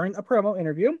contestants during a promo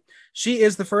interview. She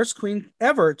is the first queen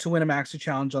ever to win a Maxi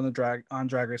Challenge on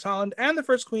Drag Race Holland, and the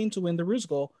first queen to win the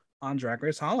Rusical on Drag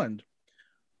Race Holland.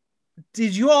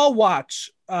 Did you all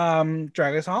watch Drag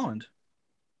Race Holland?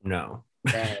 No.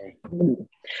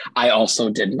 I also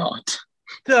did not.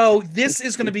 So this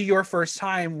is going to be your first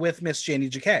time with Miss Janey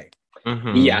Jacké.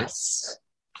 Mm-hmm. Yes.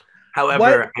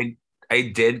 However, I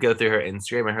did go through her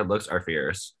Instagram, and her looks are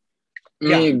fierce.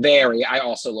 Yeah, very. I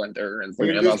also went through her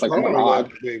Instagram. I was like, oh my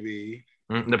god, baby.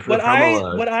 What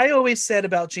I always said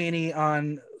about Janey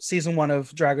on season 1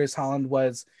 of Drag Race Holland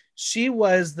was she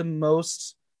was the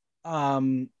most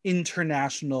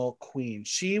international queen.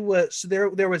 She was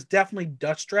there was definitely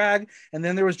Dutch drag, and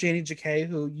then there was Janey Jacké,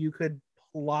 who you could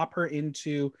plop her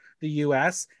into the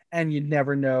US and you'd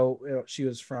never know she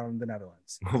was from the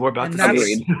Netherlands. We're about to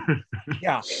see.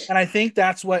 Yeah, and I think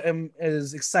that's what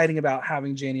is exciting about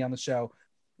having Janey on the show,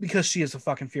 because she is a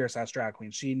fucking fierce ass drag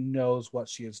queen. She knows what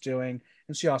she is doing,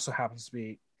 and she also happens to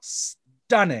be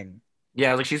stunning.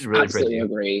 Yeah, like she's really Absolutely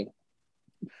pretty.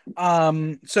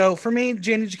 Agree. So for me,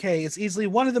 Janey Jacké is easily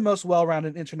one of the most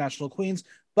well-rounded international queens,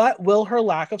 but will her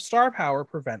lack of star power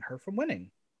prevent her from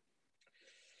winning?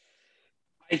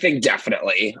 I think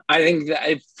definitely. I think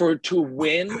that to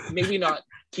win, maybe not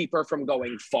keep her from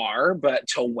going far, but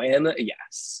to win,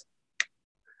 yes.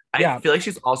 I feel like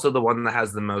she's also the one that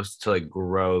has the most to like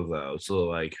grow though. So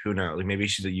like, who knows? Like maybe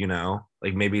she's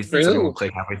like maybe something will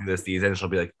click halfway through the season and she'll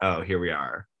be like, oh, here we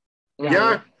are.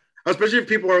 Yeah. Especially if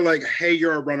people are like, hey,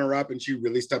 you're a runner-up, and she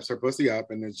really steps her pussy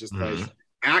up, and it's just like,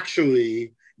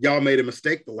 actually, y'all made a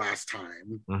mistake the last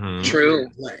time. Mm-hmm. True.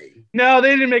 No,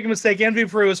 they didn't make a mistake. Envy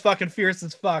Peru is fucking fierce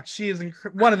as fuck. She is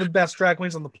one of the best drag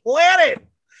queens on the planet.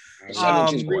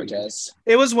 She's gorgeous.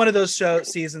 It was one of those show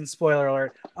seasons, spoiler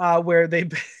alert, where they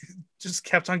just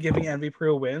kept on giving Envy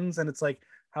Peru wins, and it's like,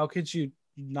 how could you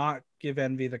not give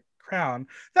Envy the crown?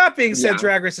 That being said,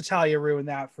 Drag Race Italia ruined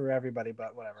that for everybody,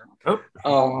 but whatever.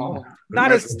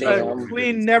 Not a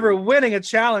queen never winning a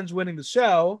challenge, winning the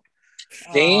show.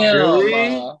 Damn. Really?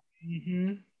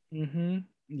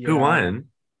 Yeah. Who won?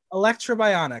 Elektra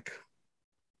Bionic.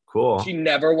 Cool. She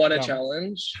never won a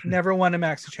challenge. Never won a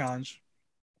Maxi Challenge.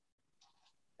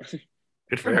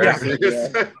 Good for her.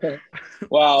 Yeah.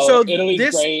 Wow. So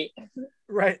Italy's great.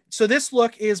 Right. So this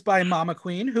look is by Mama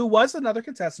Queen, who was another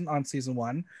contestant on season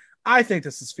 1. I think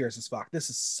this is fierce as fuck.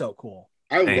 This is so cool.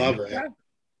 I love it. Yeah.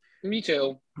 Me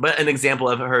too. But an example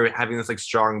of her having this like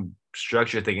strong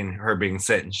structure thing and her being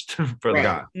cinched for the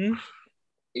god. Mm-hmm.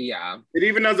 Yeah. It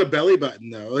even has a belly button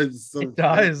though. It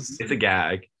does. It's a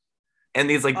gag. And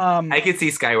these like I could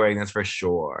see Sky wearing this for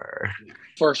sure.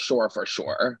 For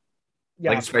sure. Yeah.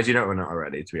 Like, I'm surprised you don't know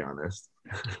already, to be honest.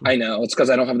 I know, it's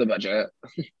because I don't have the budget.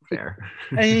 Fair.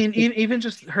 I mean, even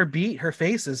just her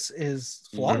face is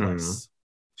flawless.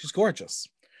 She's gorgeous.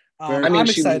 I mean, I'm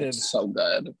excited. She's so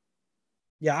good.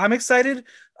 Yeah, I'm excited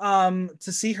to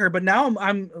see her, but now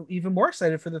I'm even more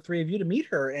excited for the three of you to meet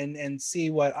her and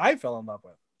see what I fell in love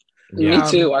with. Me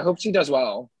too. I hope she does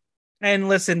well. And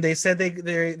listen, they said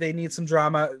they need some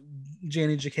drama.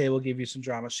 Janie JK will give you some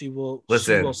drama. She will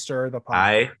stir the pot.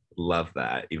 I love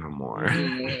that even more.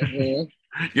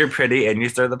 You're pretty and you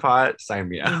stir the pot. Sign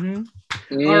me up.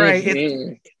 All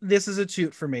right, this is a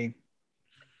toot for me.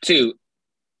 Toot.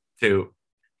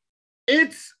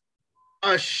 It's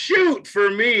a shoot for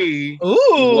me.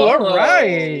 Ooh, all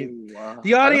right.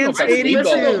 The audience 82.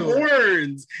 The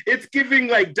horns. It's giving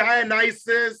like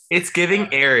Dionysus. It's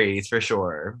giving Aries for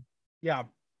sure. Yeah.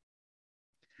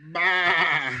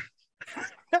 Bah.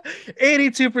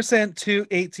 82% to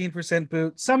 18%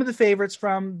 boot. Some of the favorites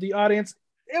from the audience,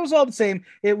 it was all the same.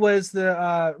 It was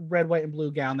the red, white, and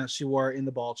blue gown that she wore in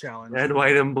the ball challenge. Red,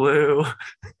 white, and blue.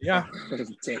 Yeah.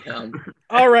 Damn.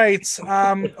 All right.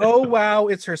 Oh, wow.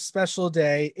 It's her special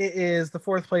day. It is the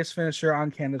 4th place finisher on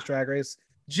Canada's Drag Race,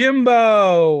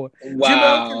 Jimbo. Wow.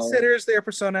 Jimbo considers their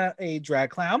persona a drag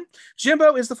clown.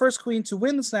 Jimbo is the first queen to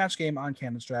win the Snatch Game on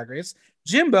Canada's Drag Race.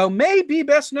 Jimbo may be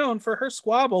best known for her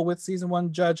squabble with season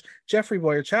 1 judge Jeffrey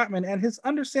Boyer-Chapman and his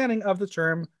understanding of the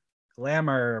term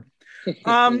glamour.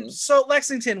 So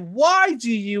Lexington, why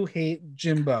do you hate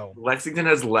Jimbo? Lexington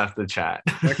has left the chat.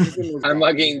 I'm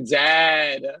fucking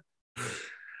dead.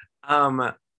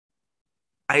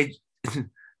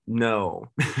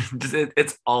 No.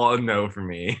 It's all a no for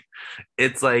me.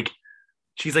 It's like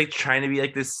she's like trying to be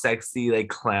like this sexy like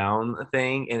clown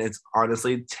thing, and it's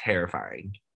honestly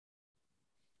terrifying.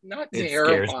 Not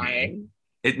terrifying.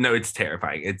 It's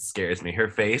terrifying. It scares me. Her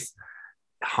face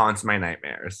haunts my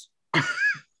nightmares.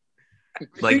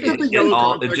 Like I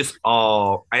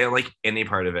don't like any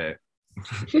part of it.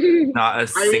 Not a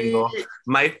single.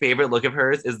 My favorite look of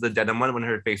hers is the denim one when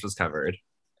her face was covered.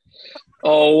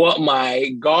 Oh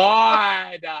my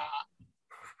god!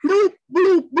 Bloop,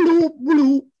 bloop, bloop,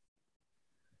 bloop.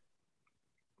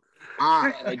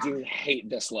 I do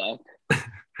hate this look.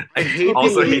 I hate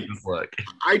this look.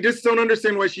 I just don't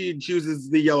understand why she chooses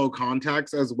the yellow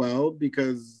contacts as well,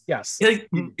 because yes, like,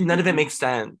 none of it makes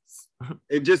sense.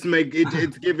 It just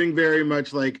it's giving very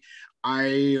much like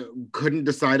I couldn't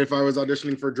decide if I was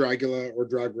auditioning for Dragula or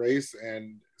Drag Race,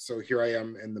 and so here I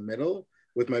am in the middle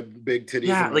with my big titties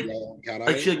and my yellow cat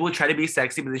eyes. She will try to be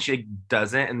sexy, but then she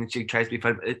doesn't, and then she tries to be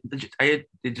fun. I hate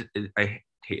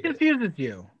it. Confuses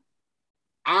you.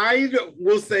 I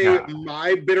will say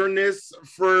my bitterness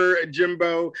for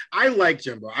Jimbo. I like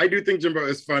Jimbo. I do think Jimbo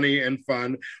is funny and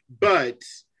fun, but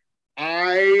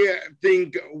I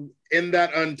think in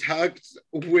that Untucked,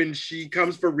 when she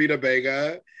comes for Rita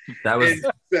Vega, and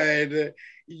said,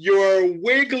 "Your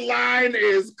wig line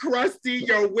is crusty.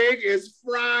 Your wig is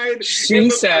fried." She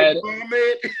said,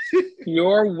 like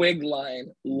 "Your wig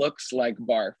line looks like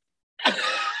barf."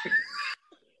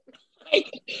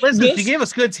 Listen, she gave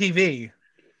us good TV.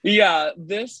 Yeah,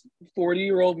 this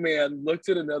 40-year-old man looked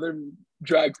at another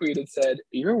drag queen and said,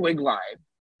 "Your wig line."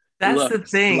 That's the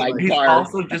thing. Like he's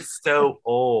also just so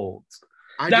old.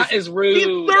 That is rude. He's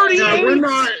 38. Yeah, we're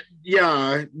not.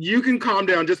 Yeah, you can calm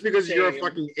down just because you're a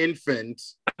fucking infant.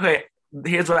 Okay,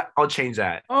 here's what I'll change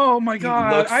that. Oh my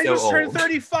god! I just turned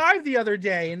 35 the other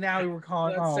day, and now we're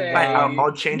calling.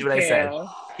 I'll change what I said.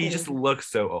 He just looks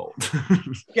so old.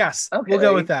 Yes, we'll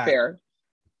go with that. Fair.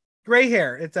 Gray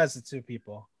hair. It does it to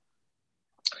people.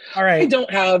 All right. I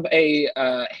don't have a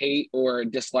hate or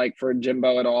dislike for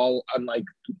Jimbo at all, unlike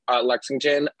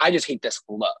Lexington. I just hate this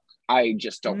look. I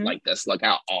just don't like this look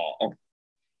at all.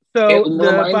 So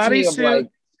the bodysuit.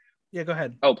 Yeah, go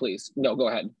ahead. Oh, please. No, go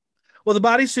ahead. Well, the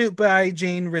bodysuit by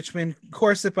Jane Richmond,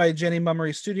 corset by Jenny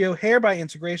Mummery Studio, hair by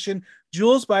Integration,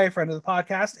 jewels by a friend of the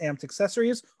podcast, Amped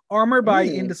Accessories, armor by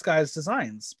In Disguise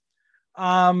Designs.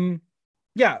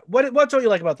 Yeah, what don't you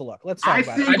like about the look? Let's talk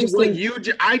about it.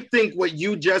 I think what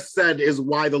you just said is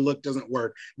why the look doesn't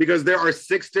work, because there are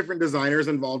 6 different designers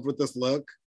involved with this look,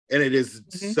 and it is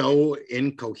so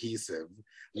incohesive.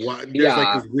 There's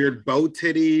like this weird bow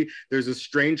titty, there's a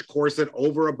strange corset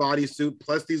over a bodysuit,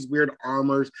 plus these weird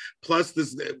armors, plus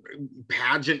this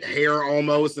pageant hair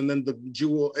almost, and then the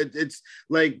jewel. It's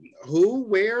like, who,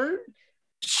 where?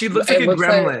 She looks like a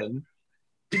gremlin.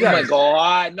 Oh my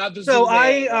god! Not just so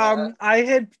I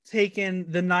had taken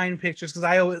the 9 pictures because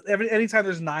I always anytime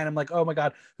there's 9, I'm like, oh my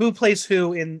god, who plays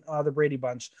who in the Brady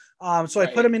Bunch? So I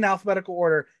put them in alphabetical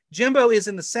order. Jimbo is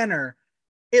in the center,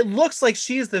 it looks like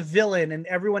she's the villain and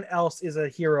everyone else is a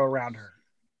hero around her.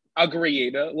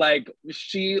 Agreed. Like,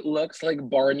 she looks like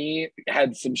Barney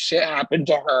had some shit happen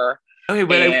to her. Okay,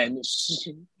 but and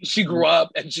she grew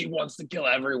up and she wants to kill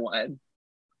everyone.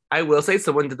 I will say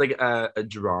someone did like a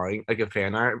drawing, like a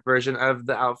fan art version of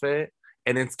the outfit,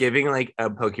 and it's giving like a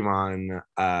Pokemon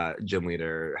gym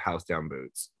leader house down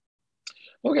boots.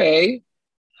 Okay.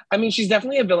 I mean, she's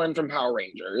definitely a villain from Power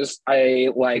Rangers. I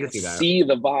like see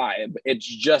the vibe. It's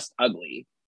just ugly.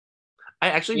 I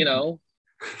actually, you know,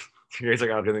 you guys are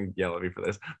gonna yell at me for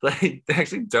this, but I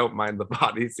actually don't mind the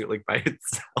bodysuit like by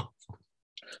itself.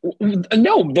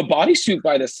 No, the bodysuit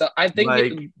by itself. I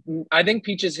think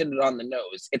Peaches hit it on the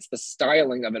nose. It's the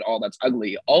styling of it all that's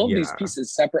ugly. All of these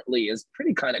pieces separately is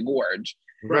pretty kind of gorge.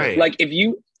 Right. Like if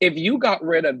you got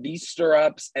rid of these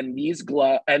stirrups and these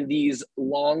gloves and these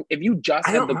long, if you just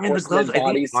had the corset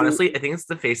bodysuit. Honestly, I think it's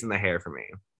the face and the hair for me.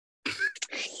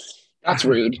 That's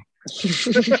rude.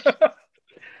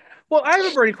 Well, I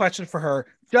have a burning question for her.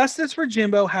 Justice for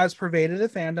Jimbo has pervaded the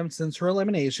fandom since her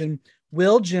elimination.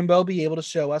 Will Jimbo be able to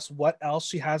show us what else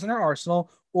she has in her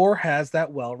arsenal, or has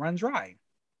that well run dry?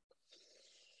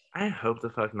 I hope the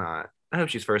fuck not. I hope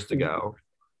she's first to go.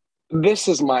 This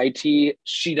is my tea.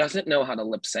 She doesn't know how to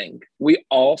lip sync. We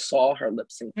all saw her lip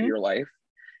sync for your life.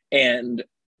 And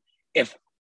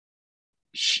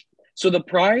so the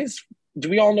prize, do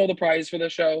we all know the prize for the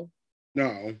show?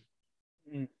 No.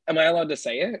 Am I allowed to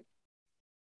say it?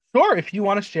 Sure, if you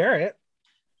want to share it.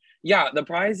 Yeah, the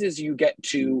prize is you get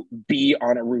to be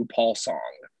on a RuPaul song.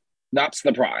 That's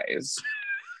the prize.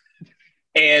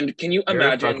 And can you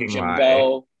imagine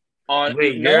Jimbo on?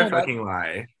 Wait, you're a fucking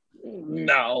lie.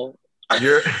 No.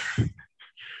 You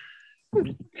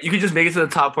could just make it to the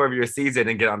top 4 of your season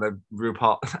and get on the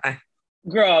RuPaul.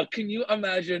 Girl, can you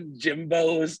imagine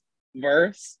Jimbo's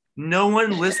verse? No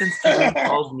one listens to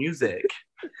RuPaul's music.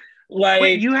 Like,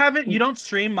 wait, you don't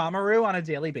stream Mamoru on a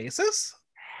daily basis?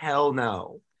 Hell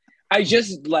no. I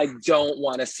just don't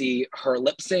want to see her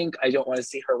lip sync. I don't want to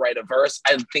see her write a verse.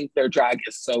 I think their drag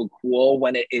is so cool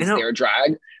when it is their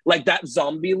drag. Like that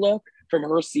zombie look from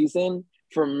her season,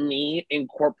 for me,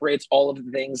 incorporates all of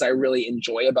the things I really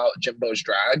enjoy about Jimbo's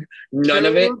drag. None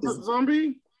of it is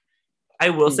zombie.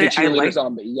 I will say I like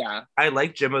zombie. Yeah, I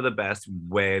like Jimbo the best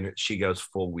when she goes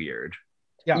full weird.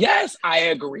 Yeah. Yes, I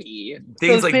agree.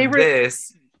 Things like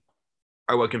this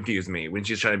are what confuse me when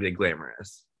she's trying to be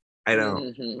glamorous. I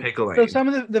don't pick a lane. So some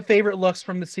of the favorite looks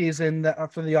from the season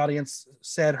that for the audience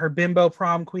said her bimbo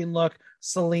prom queen look,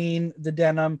 Celine, the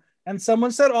denim, and someone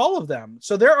said all of them.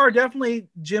 So there are definitely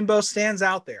Jimbo stands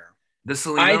out there. The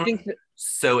Celine, I think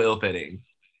so ill-fitting.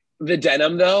 The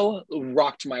denim though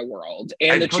rocked my world,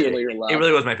 and the cheerleader look. It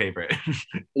really was my favorite.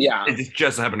 Yeah, it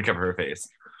just happened to cover her face.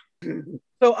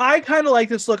 So I kind of like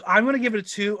this look. I'm going to give it a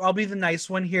 2. I'll be the nice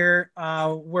one here.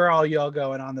 Where are y'all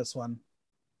going on this one?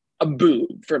 A boo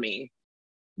for me.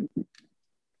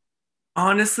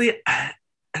 Honestly,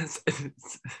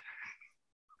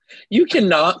 you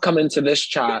cannot come into this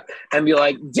chat and be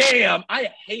like, damn,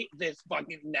 I hate this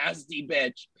fucking nasty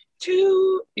bitch.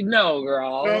 No,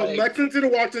 girl. No,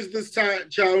 Lexington watches this chat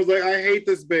was like, I hate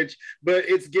this bitch, but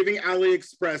it's giving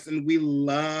AliExpress, and we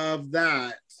love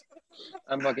that.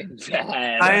 I'm fucking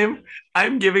dead.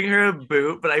 I'm giving her a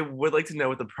boot, but I would like to know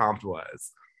what the prompt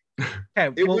was.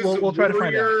 Okay, we'll try to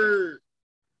find out.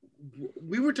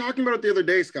 We were talking about it the other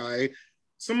day, Sky.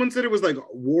 Someone said it was like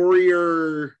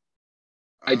warrior.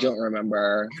 I don't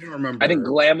remember. I think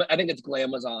it's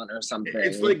Glamazon or something.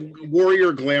 It's like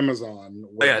warrior Glamazon.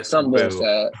 Oh, yeah, some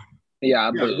bullshit.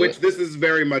 Yeah, which this is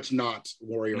very much not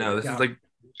warrior. No, this is like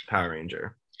Power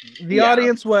Ranger. The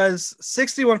audience was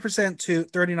 61% to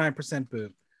 39% boo.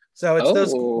 So it's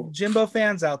those Jimbo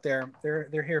fans out there.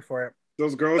 They're here for it.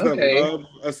 Those girls that love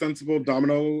a sensible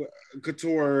Domino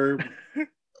Couture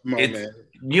moment.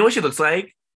 You know what she looks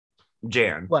like?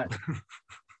 Jan. What?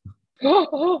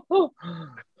 All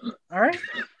right.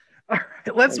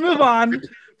 Let's move on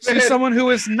to someone who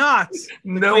is not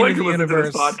no one can listen to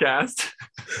this podcast.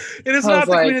 It is not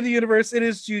the Queen of the Universe. It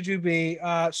is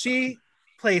Jujubee. She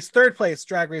placed 3rd place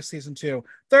Drag Race Season 2,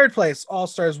 3rd place All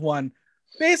Stars 1,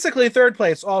 basically 3rd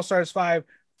place All Stars 5,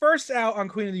 first out on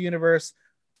Queen of the Universe.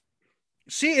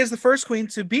 She is the first queen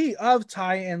to be of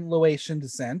Thai and Laotian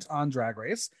descent on Drag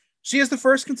Race. She is the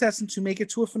first contestant to make it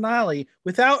to a finale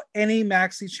without any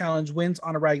Maxi Challenge wins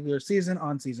on a regular season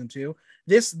on Season 2.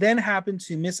 This then happened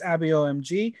to Miss Abby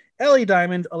OMG, Ellie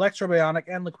Diamond, Electro Bionic,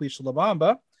 and LaQuisha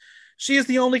LaBamba. She is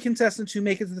the only contestant to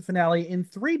make it to the finale in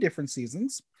 3 different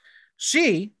seasons.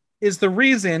 She is the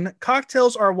reason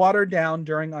cocktails are watered down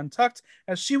during Untucked,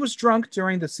 as she was drunk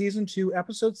during the Season 2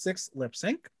 Episode 6 lip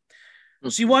sync.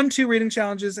 She won 2 reading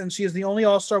challenges, and she is the only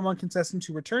All-Star 1 contestant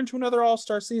to return to another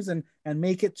All-Star season and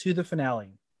make it to the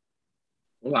finale.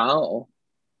 Wow.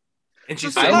 And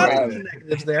she's So still lots wearing of it.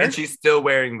 negatives there. And she's still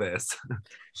wearing this.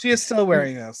 She is still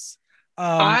wearing this.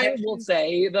 I will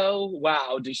say though,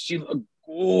 wow, does she look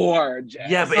gorgeous?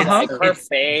 Yeah, but like her it's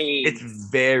face. It's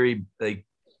very like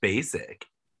basic.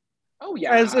 Oh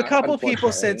yeah. As a couple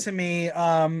people said to me,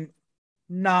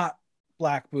 not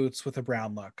black boots with a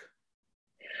brown look.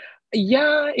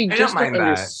 Yeah, I just don't mind that.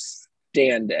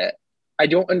 understand it. I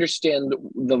don't understand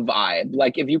the vibe.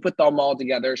 Like, if you put them all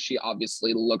together, she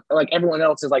obviously looked like everyone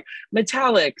else is like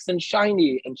metallics and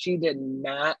shiny, and she did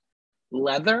matte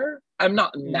leather. I'm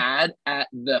not mad at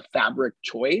the fabric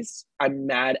choice. I'm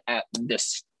mad at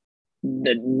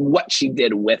what she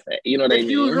did with it. You know what I mean?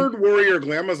 If you heard Warrior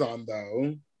Glamazon,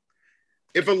 though,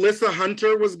 if Alyssa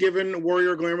Hunter was given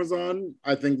Warrior Glamazon,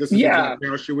 I think this is exactly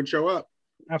how she would show up.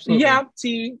 Absolutely. Yeah,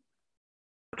 see.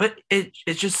 But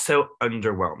it's just so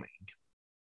underwhelming.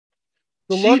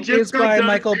 The look is by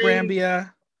Michael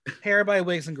Brambia, hair by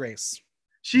Wigs and Grace.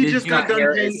 She just got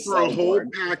done paying for a whole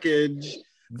package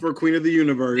for Queen of the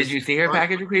Universe. Did you see her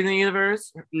package for Queen of the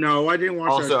Universe? No, I didn't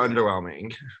watch Also that.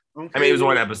 underwhelming. Okay, I mean, it was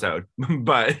one episode,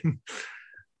 but...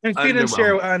 And she didn't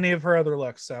share any of her other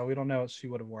looks, so we don't know what she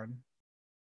would have worn.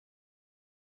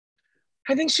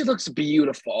 I think she looks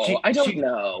beautiful. I don't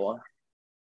know.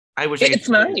 I wish it's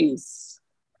nice.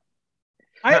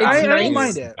 I don't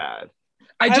mind it. Bad.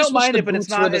 I just don't mind it, but boots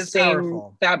it's not the as same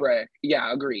powerful. fabric.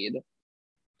 Yeah, agreed.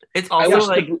 It's also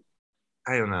like the...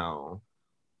 I don't know.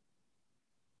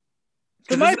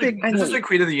 So this is the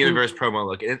Queen of the Universe promo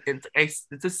look. It's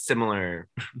a similar.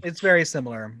 It's very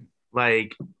similar.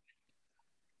 Like.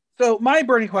 So my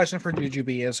burning question for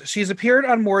Jujubee is: she's appeared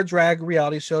on more drag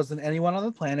reality shows than anyone on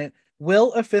the planet.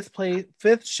 Will a fifth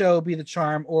show be the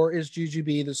charm, or is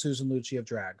Jujubee the Susan Lucci of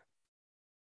drag?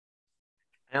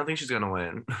 I don't think she's gonna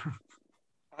win.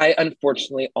 I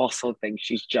unfortunately also think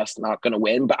she's just not gonna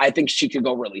win, but I think she could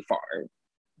go really far.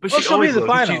 But she'll be in the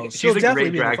finals. She's a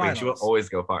great drag queen. She will always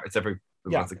go far, except for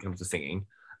once it comes to singing.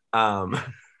 But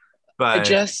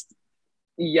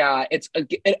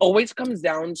it always comes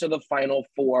down to the final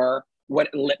 4,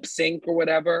 what lip sync or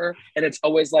whatever, and it's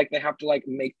always like they have to like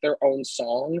make their own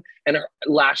song. And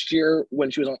last year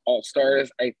when she was on All Stars,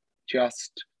 I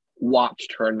just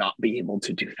watched her not be able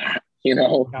to do that. You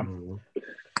know,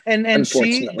 and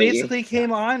she basically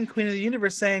came on Queen of the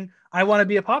Universe saying, "I want to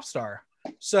be a pop star."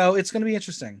 So it's going to be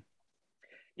interesting.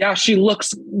 Yeah, she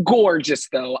looks gorgeous,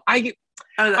 though. I'm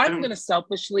gonna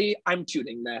selfishly, I'm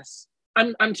tooting this.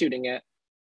 I'm tooting it.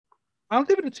 I'll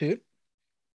give it a toot.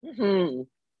 Mm-hmm.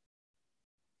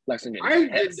 I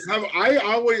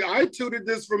tooted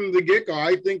this from the get-go.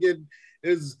 I think it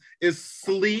is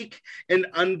sleek and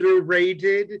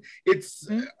underrated. It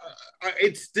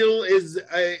still is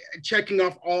checking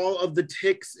off all of the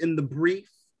ticks in the brief.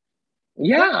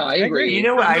 Yeah, I agree. You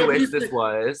know what I wish this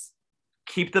was?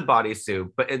 Keep the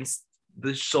bodysuit, but in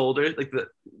the shoulder, like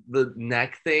the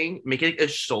neck thing, make it like a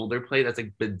shoulder plate that's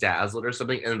like bedazzled or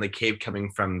something, and then the cape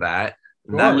coming from that.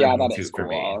 That is cool.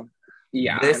 Me.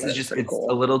 Yeah, this is just a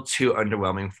little too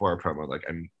underwhelming for a promo. Like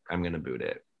I'm gonna boot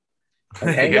it.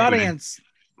 Okay. the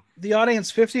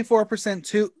audience 54%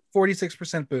 to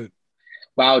 46% boot.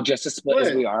 Wow, just as split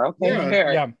as we are.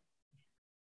 Okay, yeah.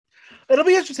 It'll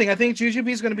be interesting. I think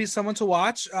Jujubee is going to be someone to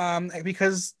watch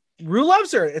because Rue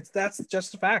loves her. That's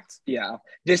just a fact. Yeah,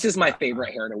 this is my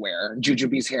favorite hair to wear.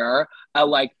 Jujubee's hair,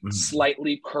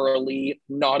 slightly curly,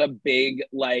 not a big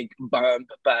like bump,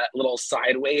 but little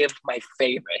side wave. My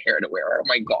favorite hair to wear. Oh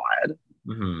my god.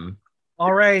 Mm-hmm.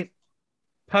 All right,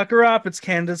 pucker up. It's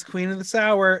Canada's Queen of the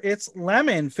Sour. It's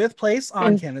Lemon, 5th place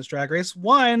on Canada's Drag Race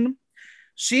 1.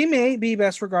 She may be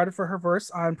best regarded for her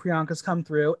verse on Priyanka's Come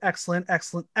Through. Excellent,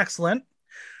 excellent, excellent.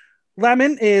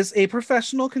 Lemon is a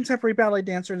professional contemporary ballet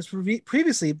dancer and has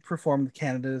previously performed with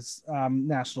Canada's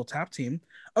national tap team.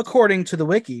 According to the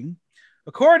wiki,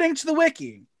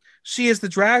 she is the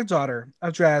drag daughter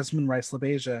of Jasmine Rice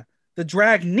LaBeija, the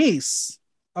drag niece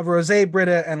of Rosé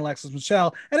Britta and Alexis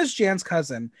Michelle, and is Jan's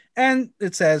cousin. And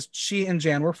it says she and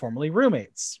Jan were formerly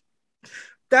roommates.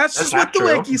 That's just what the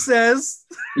wiki says.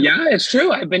 Yeah, it's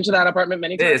true. I've been to that apartment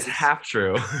many times. It is half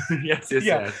true. yes.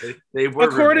 They were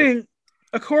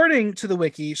According to the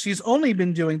wiki, she's only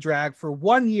been doing drag for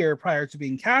 1 year prior to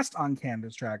being cast on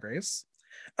Canada's Drag Race.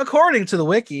 According to the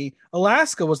wiki,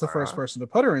 Alaska was the first person to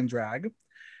put her in drag.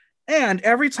 And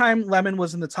every time Lemon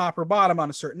was in the top or bottom on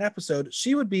a certain episode,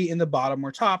 she would be in the bottom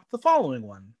or top the following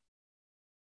one.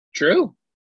 True.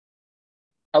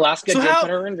 Alaska did put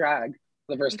her in drag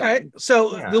the first time.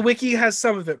 So the wiki has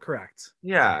some of it correct.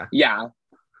 Yeah. Yeah.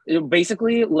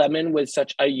 Basically, Lemon was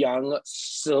such a young,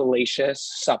 salacious,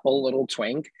 supple little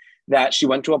twink that she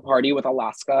went to a party with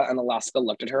Alaska, and Alaska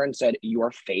looked at her and said,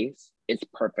 "Your face is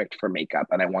perfect for makeup,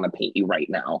 and I want to paint you right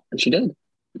now." And she did.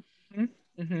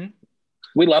 Mm-hmm.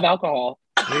 We love alcohol.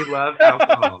 We love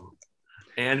alcohol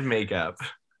and makeup.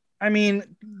 I mean,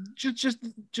 just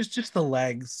the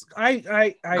legs. Girl,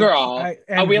 I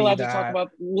are we allowed envy to talk that.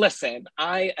 about? Listen,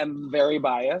 I am very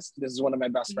biased. This is one of my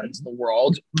best friends in the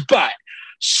world, but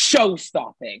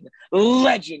show-stopping,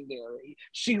 legendary.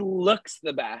 She looks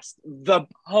the best. The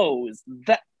pose,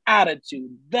 the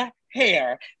attitude, the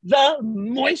hair, the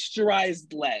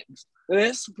moisturized legs.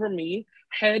 This, for me,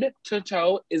 head to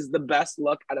toe, is the best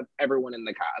look out of everyone in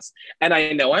the cast. And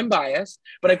I know I'm biased,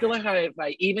 but I feel like if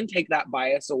I even take that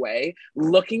bias away,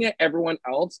 looking at everyone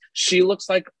else, she looks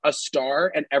like a star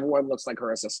and everyone looks like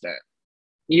her assistant.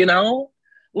 You know?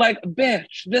 Like,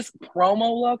 bitch, this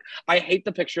promo look, I hate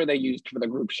the picture they used for the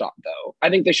group shot, though. I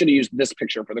think they should have used this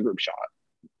picture for the group shot.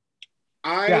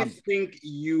 I think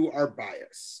you are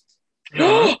biased.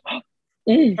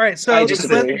 All right, so I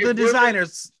disagree. the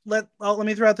designers. Let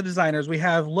me throw out the designers. We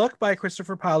have look by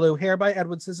Christopher Palu, hair by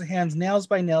Edward Scissorhands, nails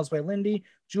by Lindy,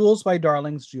 jewels by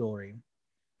Darling's Jewelry.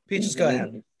 Peaches, go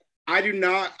ahead. I do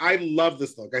not. I love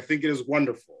this look. I think it is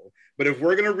wonderful. But if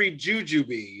we're gonna read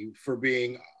Jujubee for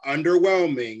being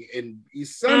underwhelming and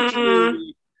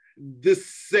essentially the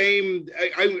same,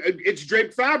 it's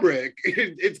draped fabric.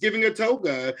 It's giving a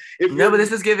toga. But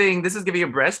this is giving a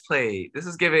breastplate. This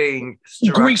is giving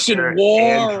Grecian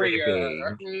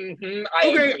warrior.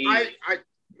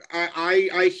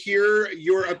 I hear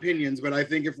your opinions, but I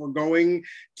think if we're going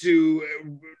to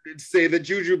say that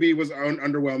Jujubee was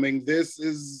underwhelming, this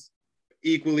is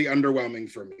equally underwhelming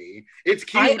for me. It's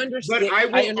cute, I understand, but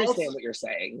I understand what you're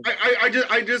saying.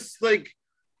 I just like,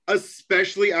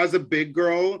 especially as a big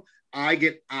girl, I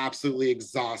get absolutely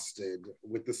exhausted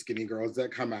with the skinny girls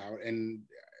that come out and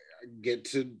get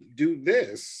to do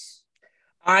this.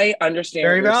 I understand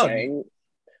Very what you're valid. saying,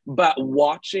 but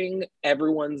watching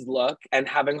everyone's look and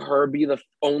having her be the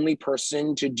only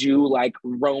person to do like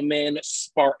Roman,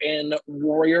 Spartan,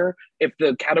 warrior, if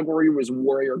the category was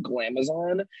warrior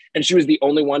glamazon, and she was the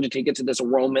only one to take it to this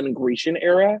Roman Grecian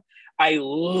era, I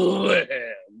live.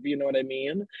 You know what I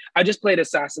mean? I just played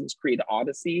Assassin's Creed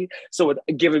Odyssey, so it's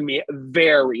giving me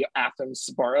very Athens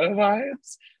Sparta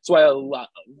vibes. So I love.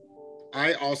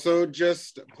 I also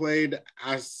just played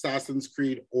Assassin's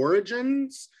Creed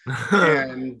Origins,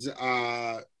 and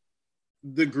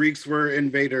the Greeks were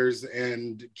invaders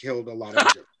and killed a lot of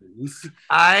Egyptians.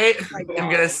 I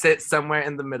am gonna sit somewhere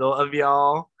in the middle of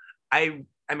y'all. I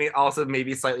mean, also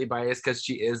maybe slightly biased because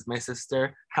she is my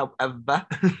sister. However,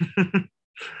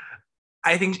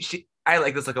 I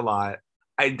like this look a lot.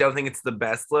 I don't think it's the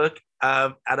best look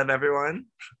out of everyone,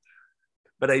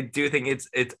 but I do think it's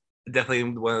definitely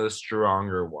one of the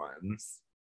stronger ones.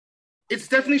 It's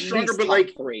definitely stronger, but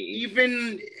like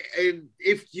even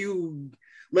if you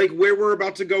like where we're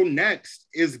about to go next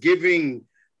is giving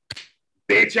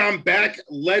bitch I'm back,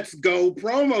 let's go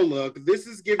promo look. This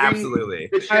is giving absolutely.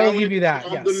 I will give you that.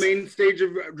 Yes. The main stage of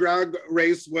Drag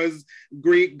Race was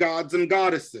Greek gods and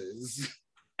goddesses.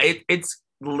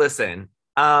 Listen.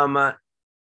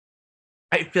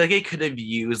 I feel like it could have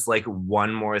used like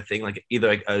one more thing, like either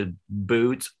like a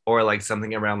boot or like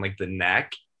something around like the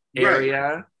neck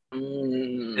area.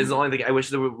 Right. Is the only thing I wish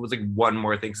there was like one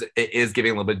more thing. It is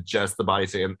giving a little bit just the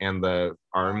bodysuit and the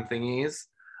arm thingies.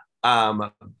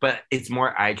 But it's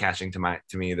more eye-catching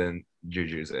to me than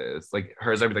Juju's is. Like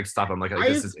hers, I'd be like, stop. I'm like,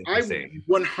 this is interesting.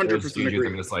 I 100%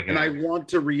 agree. And I want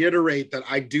to reiterate that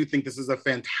I do think this is a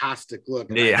fantastic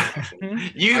look. Yeah.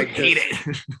 You hate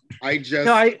it.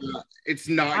 It's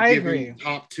not giving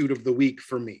top toot of the week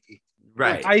for me.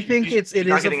 Right. I think it is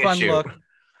a fun look.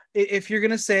 If you're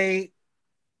gonna say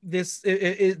this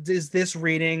is this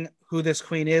reading who this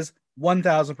queen is,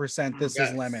 1000% this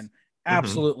is Lemon.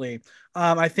 Absolutely.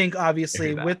 I think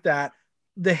obviously with that,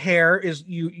 the hair is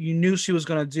you knew she was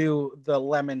going to do the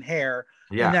lemon hair.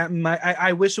 Yeah. And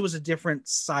I wish it was a different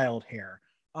styled hair.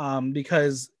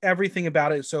 Because everything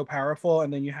about it is so powerful,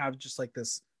 and then you have just like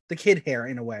the kid hair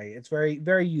in a way. It's very,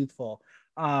 very youthful.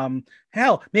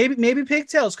 Hell, maybe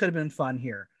pigtails could have been fun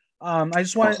here. I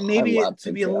just want it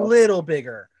to be a little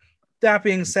bigger. That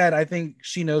being said, I think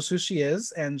she knows who she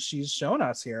is, and she's shown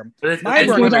us here.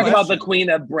 And we talk about the queen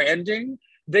of branding.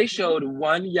 They showed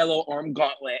one yellow arm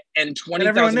gauntlet, and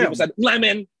 20,000 people said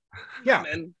Lemon. Yeah.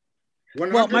 Lemon.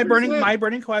 Well, my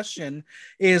burning question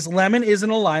is: Lemon is in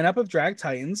a lineup of drag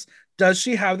titans. Does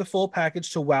she have the full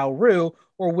package to wow Rue,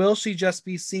 or will she just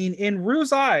be seen in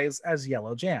Rue's eyes as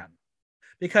Yellow Jan?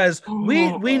 because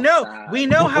we know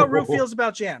how Ru feels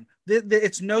about Jan.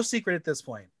 It's no secret at this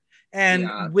point.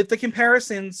 And with the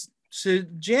comparisons to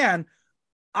Jan,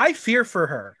 I fear for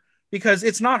her because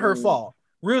it's not her fault.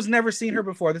 Ru's never seen her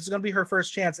before. This is going to be her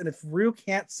first chance. And if Ru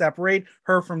can't separate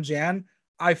her from Jan,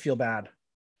 I feel bad.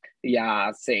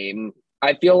 Yeah, same.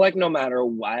 I feel like no matter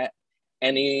what,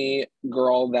 any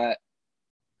girl that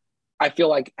I feel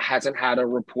like hasn't had a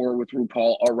rapport with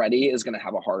RuPaul already is going to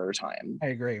have a harder time. I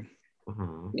agree.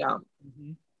 Mm-hmm. Yeah.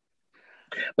 Mm-hmm.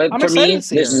 But I'm for me,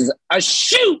 this is a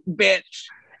shoot, bitch.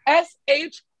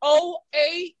 SHOAET.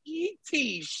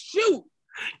 Shoot.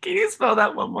 Can you spell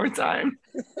that one more time?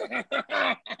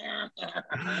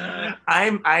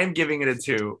 I'm giving it a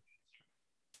 2.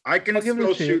 I can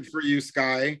spell shoot for you,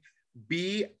 Sky.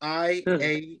 BIAS.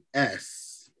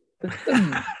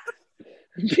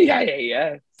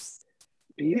 BIAS.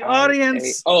 The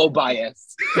audience. Oh,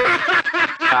 bias.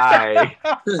 Sky.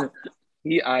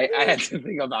 I had to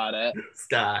think about it.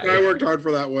 Sky. I worked hard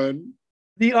for that one.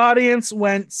 The audience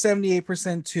went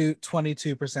 78% to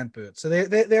 22% boot. So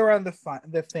they were on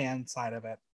the fan side of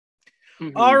it.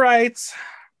 Mm-hmm. All right.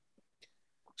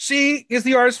 She is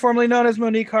the artist formerly known as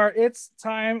Monique Hart. It's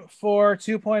time for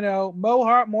 2.0. Mo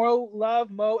Hart, more love,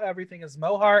 Mo everything is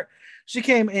Mo Hart. She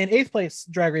came in 8th place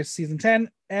Drag Race season 10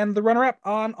 and the runner-up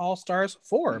on All Stars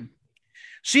 4.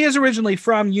 She is originally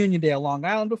from Uniondale, Long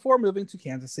Island, before moving to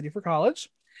Kansas City for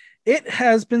college. It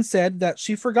has been said that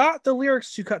she forgot the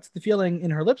lyrics to Cut to the Feeling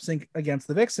in her lip sync against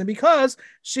the Vixen because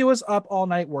she was up all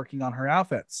night working on her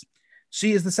outfits.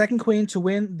 She is the second queen to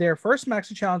win their first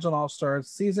Maxi Challenge on All Stars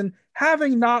season,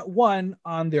 having not won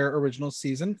on their original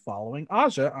season following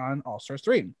Aja on All Stars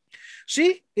 3.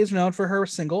 She is known for her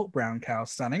single Brown Cow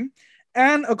Stunning,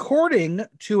 and according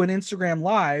to an Instagram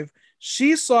Live,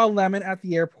 she saw Lemon at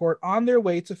the airport on their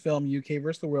way to film UK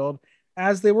vs. the World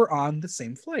as they were on the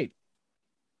same flight.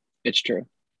 It's true.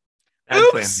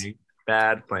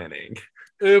 Bad planning.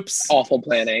 Oops. Awful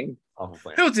planning.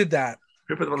 Who did that?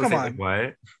 Who put them on the same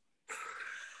what?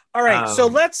 All right, so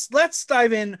let's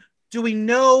dive in. Do we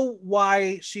know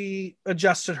why she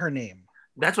adjusted her name?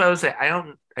 That's what I would say. I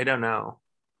don't know.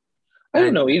 I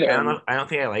don't know either. I don't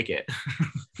think I like it.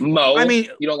 Mo. I mean,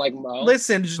 you don't like Mo?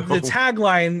 Listen, the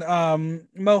tagline,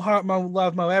 Mo Heart, Mo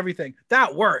Love, Mo Everything.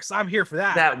 That works. I'm here for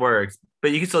that. That works.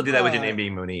 But you can still do that with your name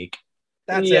being Monique.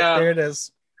 That's it. There it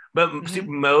is. But see,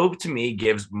 Mo to me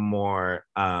gives more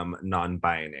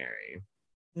non-binary.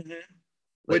 Mm-hmm.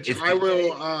 Which I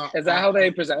will. Is that how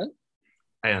they present?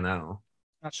 I don't know.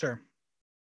 Not sure.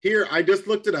 Here, I just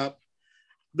looked it up.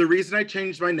 The reason I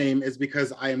changed my name is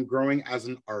because I am growing as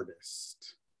an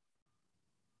artist.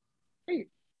 Great.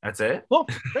 That's it? Well,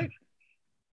 great.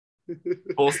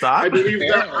 Full stop. I believe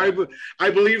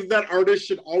that artists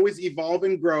should always evolve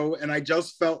and grow, and I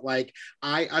just felt like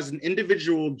I, as an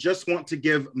individual, just want to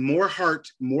give more heart,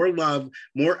 more love,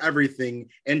 more everything,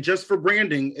 and just for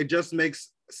branding, it just makes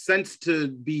sense to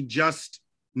be just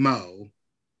Mo.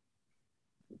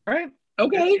 All right.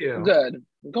 Okay. Good.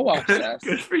 Go off, Jess.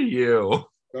 Good for you.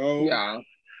 Yeah.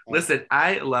 Listen,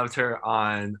 I loved her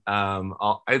on I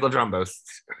loved her on both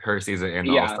her season and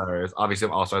All Stars. Obviously,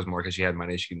 All Stars more because she had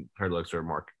money. Her looks were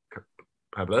more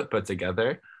put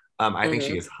together. I think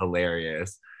she is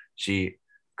hilarious. She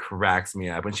cracks me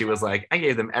up when she was like, "I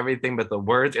gave them everything but the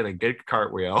words and a good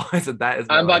cartwheel." I said, "That is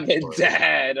my I'm fucking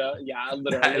dead." Yeah,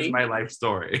 literally. That is my life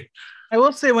story. I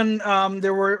will say when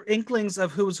there were inklings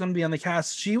of who was going to be on the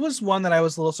cast, she was one that I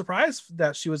was a little surprised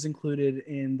that she was included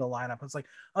in the lineup. It's like,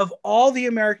 of all the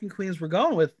American queens we're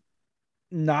going with,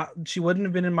 she wouldn't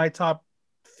have been in my top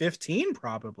 15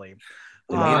 probably.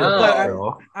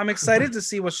 But I'm excited to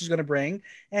see what she's going to bring.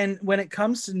 And when it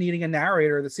comes to needing a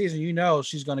narrator of the season, you know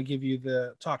she's going to give you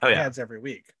the talking heads every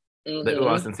week. Mm-hmm. The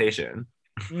UA sensation.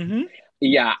 Mm-hmm.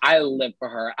 Yeah, I live for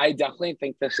her. I definitely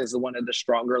think this is one of the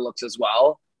stronger looks as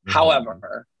well. Mm-hmm.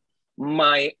 However,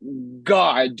 my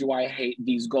God, do I hate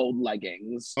these gold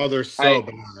leggings. Oh, they're so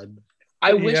bad.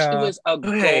 I wish it was a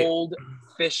gold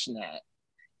fishnet.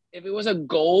 If it was a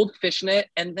gold fishnet,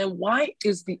 and then why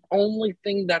is the only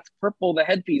thing that's purple the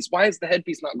headpiece? Why is the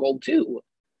headpiece not gold too?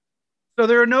 So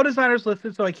there are no designers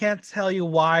listed, so I can't tell you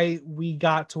why we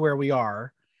got to where we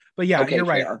are. But yeah, you're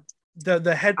right.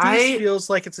 The headpiece feels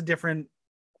like it's a different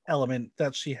element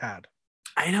that she had.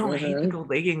 I don't hate the gold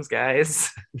leggings,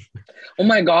 guys. Oh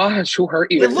my gosh, who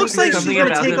hurt you? It looks like she's going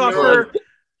to take off her...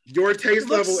 Your taste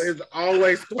level is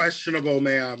always questionable,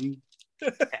 ma'am.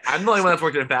 I'm the only one that's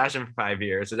worked in fashion for 5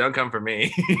 years, so don't come for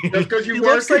me. Just because you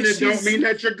work in it don't mean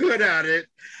that you're good at it.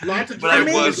 Lots of but I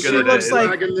was good at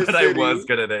it. But I was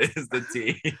good at it. Is the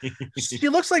tea. She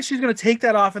looks like she's gonna take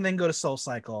that off and then go to Soul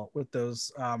Cycle with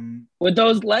those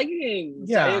leggings.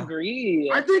 Yeah, I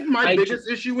agree. I think my biggest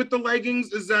issue with the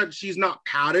leggings is that she's not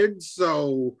padded,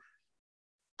 so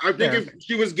I think if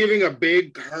she was giving a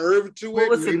big curve to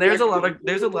it. Listen, there's a lot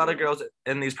of girls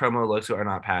in these promo looks who are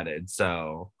not padded,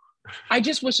 so I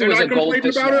just wish it was a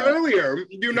goldfish. I complained about it earlier.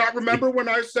 Do you not remember when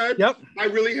I said, "Yep, I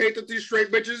really hate that these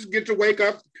straight bitches get to wake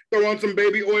up, throw on some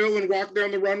baby oil, and walk down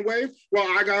the runway? Well,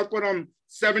 I got to put on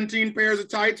 17 pairs of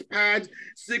tights, pads,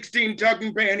 16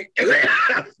 tucking panties.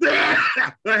 I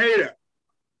hate it."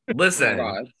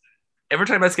 Listen, every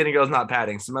time my skinny girl's not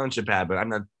padding, Simone should pad, but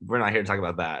we're not here to talk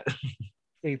about that.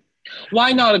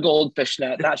 Why not a goldfish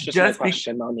net? That's just my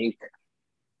question, Monique.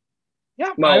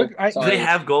 Yeah, do they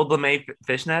have gold lame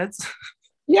fishnets?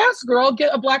 Yes, girl.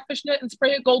 Get a black fishnet and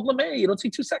spray it gold lame. It'll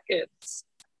take 2 seconds.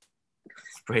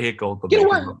 Spray it gold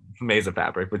lame. Mesa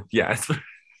fabric, but yes.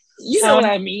 You know what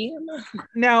I mean.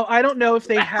 Now, I don't know if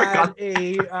they had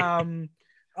a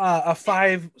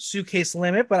 5 suitcase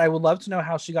limit, but I would love to know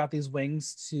how she got these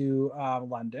wings to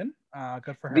London.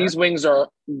 Good for her. These wings are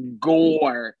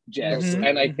gorgeous,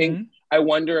 and I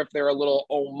wonder if they're a little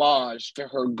homage to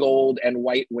her gold and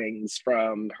white wings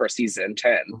from her season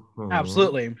 10.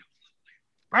 Absolutely.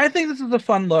 I think this is a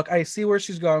fun look. I see where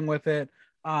she's going with it.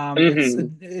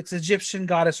 It's Egyptian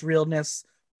goddess realness,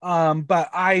 but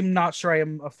I'm not sure I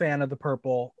am a fan of the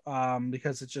purple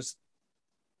because it's just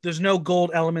there's no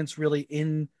gold elements really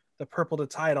in the purple to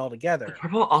tie it all together. The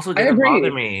purple also didn't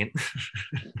bother me.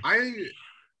 I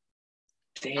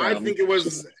think it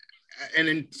was an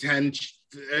intense,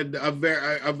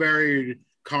 a very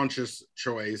conscious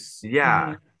choice.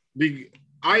 Yeah.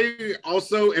 I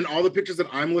also, in all the pictures that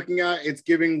I'm looking at, it's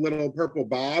giving little purple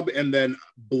bob and then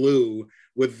blue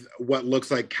with what looks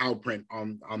like cow print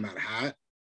on that hat.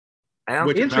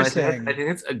 Interesting. I think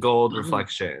it's a gold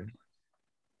reflection.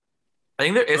 I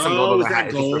think there is some gold on the hat.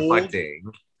 It's just reflecting.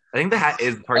 I think the hat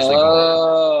is partially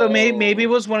gold. So maybe it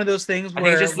was one of those things where I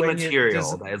think it's just the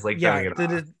material that is like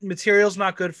the material's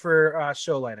not good for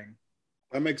show lighting.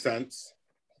 That makes sense.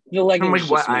 The leggings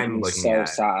what I'm looking so at.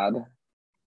 Sad.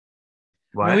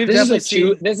 What?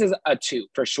 This is a 2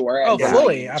 for sure. Oh,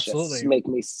 fully, absolutely. Just make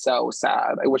me so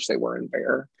sad. I wish they weren't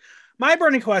there. My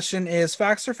burning question is,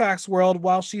 Facts or Facts World,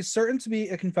 while she's certain to be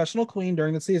a confessional queen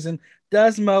during the season,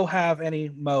 does Mo have any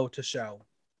Mo to show?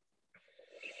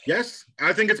 Yes,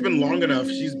 I think it's been long enough.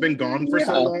 She's been gone for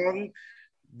so long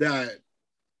that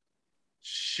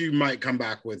she might come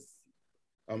back with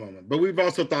a moment. But we've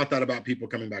also thought that about people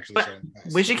coming back to the show.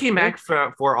 When she came back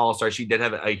for All-Star, she did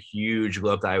have a huge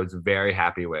look that I was very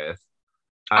happy with.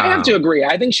 I have to agree.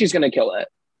 I think she's going to kill it.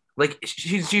 Like,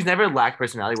 she's never lacked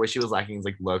personality. What she was lacking is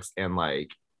like looks and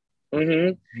like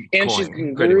and she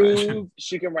can groove.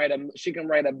 She can write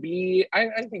a beat.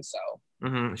 I think so.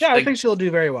 Yeah, I think she'll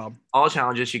do very well. All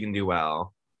challenges she can do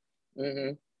well.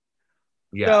 Yeah.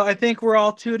 So I think we're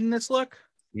all tuned in this look.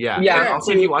 Yeah. And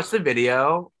also, if you watch the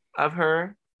video of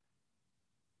her,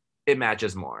 it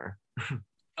matches more.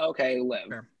 Okay, Liv.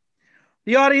 Sure.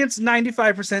 The audience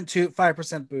 95% toot,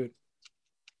 5% boot.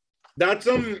 That's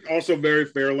also very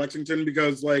fair, Lexington,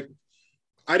 because like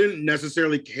I didn't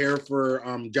necessarily care for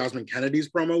Jasmine Kennedy's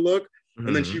promo look,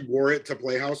 and then she wore it to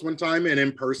Playhouse one time, and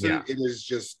in person it is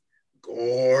just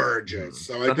gorgeous.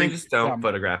 So I think just don't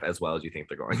photograph as well as you think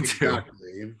they're going to.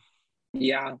 Exactly.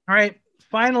 Yeah. All right.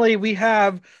 Finally, we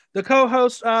have the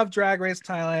co-host of Drag Race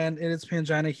Thailand. It is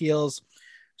Pangina Heels.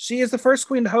 She is the first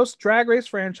queen to host Drag Race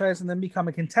franchise and then become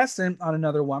a contestant on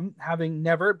another one, having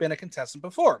never been a contestant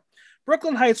before.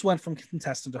 Brooklyn Heights went from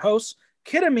contestant to host.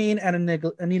 Kid Amin and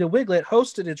Anita Wiglet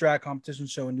hosted a drag competition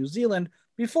show in New Zealand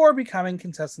before becoming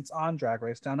contestants on Drag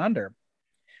Race Down Under.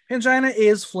 Pangina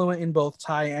is fluent in both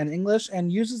Thai and English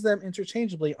and uses them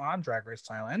interchangeably on Drag Race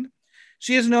Thailand.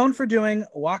 She is known for doing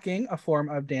walking, a form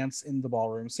of dance in the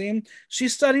ballroom scene. She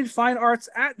studied fine arts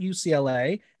at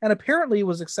UCLA and apparently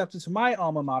was accepted to my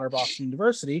alma mater, Boston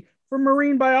University, for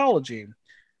marine biology.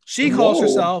 She calls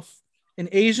herself an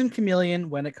Asian chameleon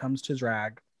when it comes to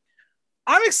drag.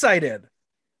 I'm excited,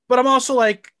 but I'm also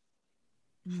like,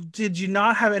 did you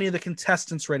not have any of the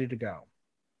contestants ready to go?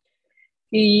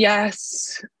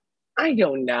 Yes. I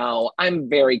don't know. I'm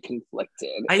very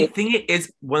conflicted. I think it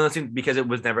is one of those things because it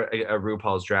was never a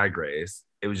RuPaul's Drag Race.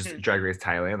 It was just Drag Race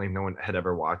Thailand. Like no one had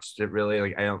ever watched it really.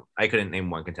 Like I couldn't name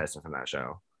one contestant from that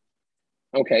show.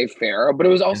 Okay, fair. But it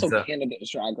was also Canada's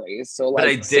Drag Race. So like, but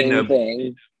I did know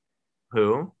thing.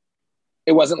 Who?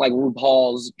 It wasn't like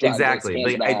RuPaul's Drag Race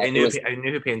exactly. Like Angela. I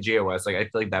knew who Pangea was. Like I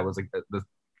feel like that was like the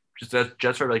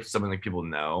just for like something like people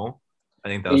know. I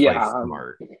think that was like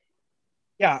smart.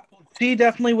 Yeah, she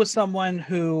definitely was someone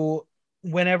who,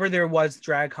 whenever there was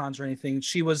drag cons or anything,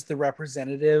 she was the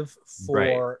representative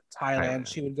for Thailand.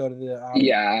 She would go to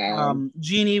the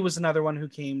Jeannie was another one who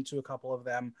came to a couple of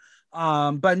them.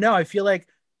 But no, I feel like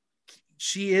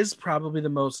she is probably the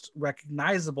most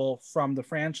recognizable from the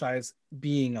franchise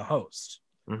being a host.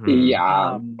 Mm-hmm.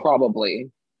 Yeah,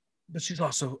 probably. But she's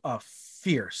also a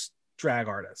fierce drag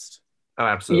artist. Oh,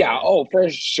 absolutely. Yeah, oh, for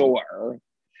sure.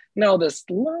 No, this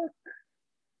look.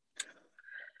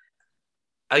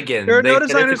 Again, there are no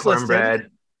designers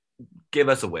listed. Give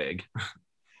us a wig.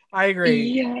 I agree.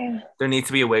 Yeah. There needs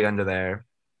to be a wig under there.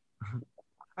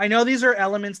 I know these are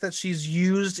elements that she's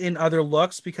used in other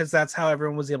looks because that's how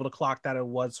everyone was able to clock that it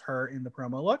was her in the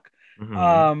promo look.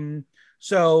 Mm-hmm.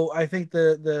 So I think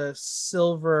the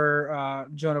silver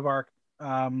Joan of Arc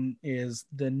is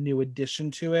the new addition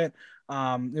to it.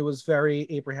 It was very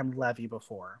Abraham Levy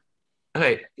before.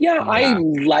 Okay. Yeah, I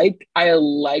like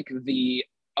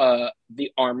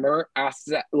the armor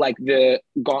asset, like the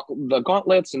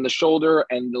gauntlets and the shoulder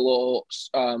and the little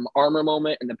armor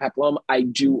moment and the peplum. I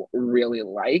do really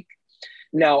like.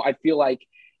 Now I feel like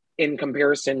in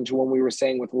comparison to when we were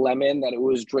saying with Lemon that it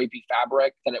was drapey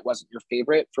fabric, that it wasn't your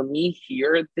favorite. For me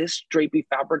here, this drapey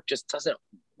fabric just doesn't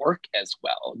work as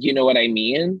well. You know what I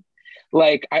mean?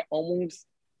 Like I almost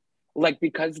like,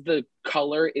 because the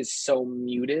color is so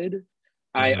muted,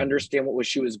 I understand what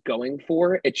she was going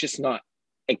for. It's just not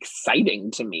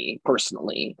exciting to me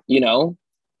personally, you know?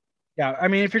 Yeah, I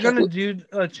mean, if you're gonna do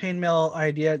a chainmail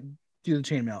idea, do the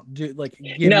chainmail. Do like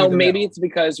no, maybe it's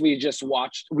because we just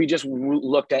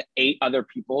looked at 8 other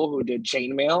people who did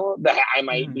chainmail that I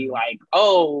might be like,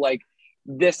 oh, like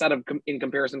this in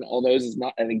comparison to all those is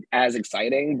not as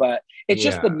exciting, but it's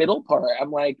just the middle part.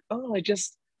 I'm like, oh, I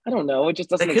don't know. It just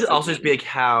doesn't. It could also just be like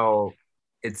how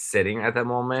it's sitting at that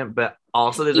moment, but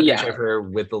also there's a picture of her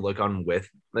with the look on with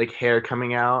like hair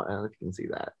coming out. I don't know if you can see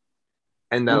that.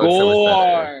 And that looks so much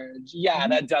better. Yeah,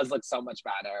 that does look so much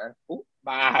better. Ooh,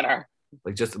 better.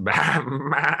 Like just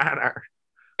better.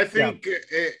 I think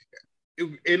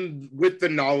with the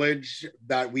knowledge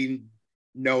that we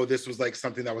know this was like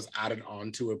something that was added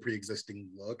on to a pre-existing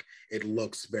look, it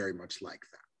looks very much like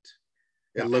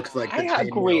that. It looks like I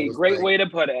agree. Great way to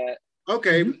put it.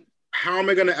 Okay. How am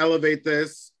I going to elevate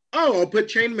this? Oh, I'll put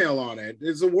chainmail on it.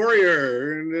 It's a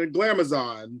warrior and a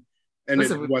glamazon. And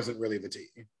it wasn't really the tea.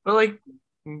 But like,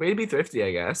 maybe thrifty,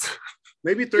 I guess.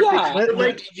 Maybe thrifty. Yeah. But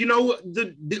like, you know,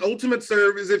 the ultimate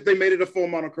serve is if they made it a full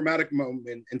monochromatic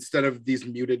moment instead of these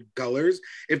muted colors.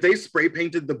 If they spray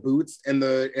painted the boots and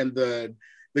the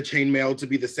chainmail to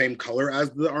be the same color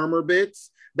as the armor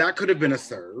bits, that could have been a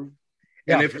serve.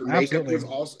 And if her makeup was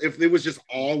also, if it was just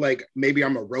all like, maybe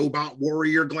I'm a robot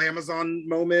warrior glamazon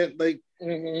moment, like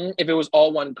if it was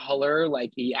all one color,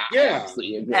 like I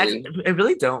absolutely agree. I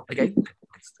really don't like. I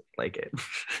still like it.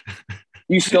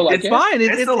 You still like it? It's fine.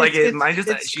 I still like it. I just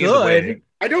it's good.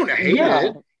 I don't hate it.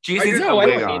 I don't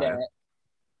hate it.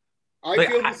 I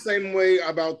feel the same way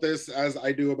about this as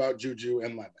I do about Juju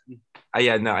and Lemon.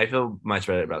 I feel much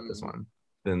better about this one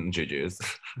than Juju's.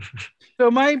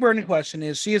 So my burning question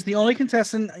is, she is the only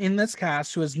contestant in this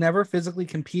cast who has never physically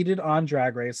competed on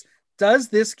Drag Race. Does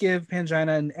this give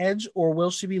Pangina an edge, or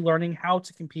will she be learning how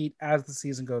to compete as the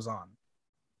season goes on?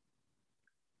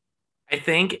 I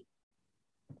think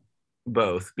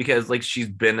both, because like she's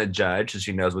been a judge, so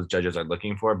she knows what judges are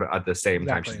looking for, but at the same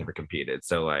time she's never competed.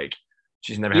 So like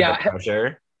she's never had that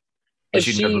pressure. But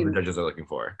she knows what the judges are looking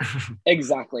for.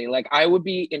 Exactly. Like I would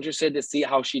be interested to see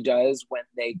how she does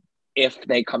if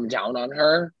they come down on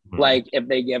her, like if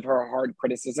they give her hard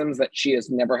criticisms that she has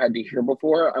never had to hear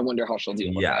before. I wonder how she'll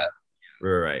deal with that.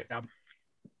 Right. Yeah.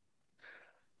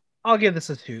 I'll give this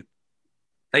a 2.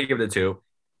 I give it a 2.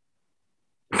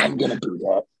 I'm gonna do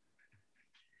that.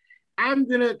 I'm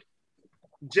gonna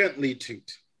gently toot.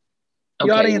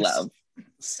 The audience,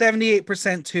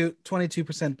 78% toot,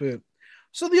 22% boot.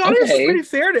 So the audience is pretty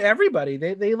fair to everybody.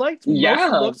 They liked most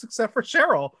of the looks except for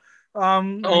Cheryl.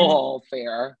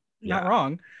 Fair. Not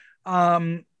wrong.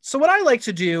 So what I like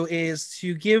to do is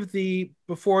to give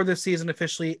before the season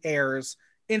officially airs,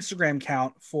 Instagram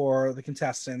count for the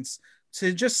contestants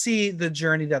to just see the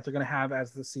journey that they're going to have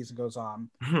as the season goes on.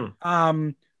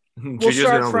 We'll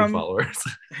start from followers.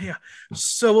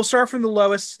 So we'll start from the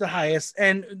lowest to the highest,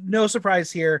 and no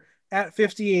surprise here, at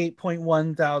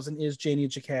 58.1 thousand is Janie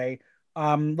Jacquet.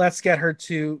 Let's get her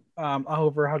to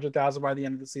over 100,000 by the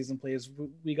end of the season, please.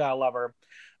 We gotta love her.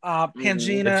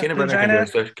 Pangina.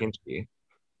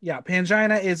 Yeah,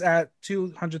 Pangina is at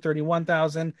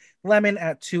 231,000. Lemon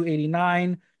at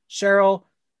 289. Cheryl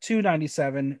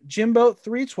 297. Jimbo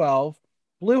 312.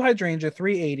 Blue Hydrangea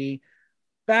 380.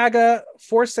 Baga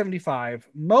 475.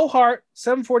 Mohart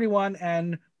 741,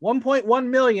 and 1.1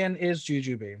 million is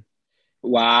Jujubee.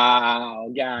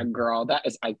 Wow. Yeah, girl. That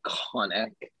is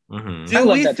iconic. Mm-hmm.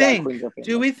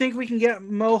 Do we think we can get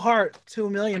Mohart to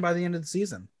 1 million by the end of the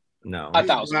season? No.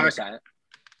 1,000%.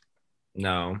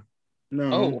 No.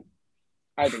 Oh,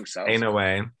 I think so. Ain't no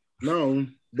way. No,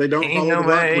 they don't Ain't follow no the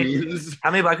Black way. Queens.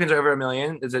 How many Black Queens are over 1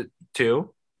 million? Is it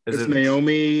 2? It's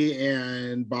Naomi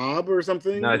and Bob or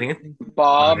something? No, I think it's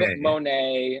Bob,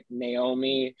 Monet,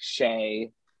 Naomi,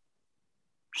 Shay.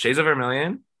 Shay's over 1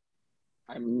 million?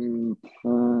 I'm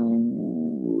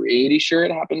pretty sure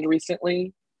it happened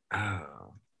recently.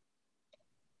 Oh.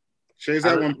 Shay's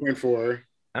at 1.4.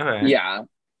 Okay. Yeah.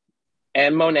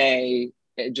 And Monet,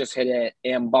 it just hit it,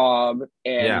 and Bob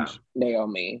and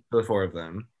Naomi. The 4 of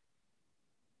them.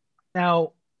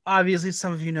 Now, obviously,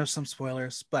 some of you know some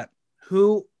spoilers, but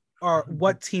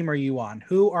what team are you on?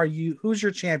 Who's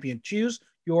your champion? Choose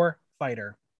your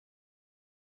fighter.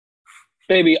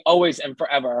 Baby, always and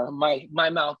forever. My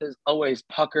mouth is always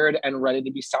puckered and ready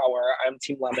to be sour. I'm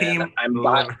Team Lemon.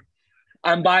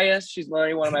 I'm biased. She's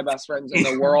literally one of my best friends in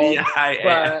the world.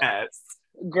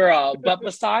 But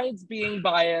besides being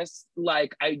biased,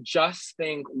 like, I just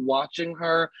think watching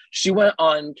her, she went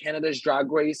on Canada's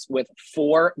Drag Race with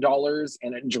 $4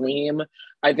 and a dream.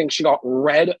 I think she got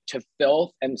read to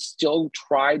filth and still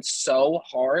tried so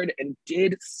hard and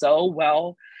did so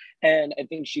well. And I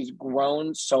think she's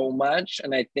grown so much.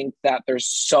 And I think that there's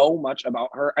so much about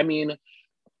her. I mean,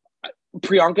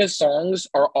 Priyanka's songs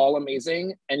are all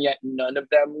amazing, and yet none of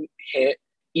them hit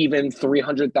even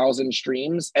 300,000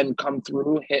 streams, and Come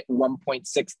Through hit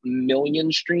 1.6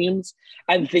 million streams.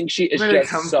 I think she is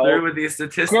just so through with these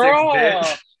statistics, girl.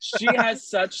 bitch. She has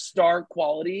such star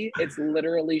quality. It's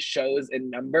literally shows in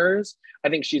numbers. I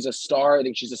think she's a star. I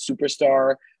think she's a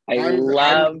superstar.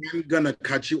 I'm gonna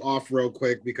cut you off real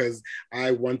quick because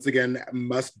I once again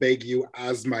must beg you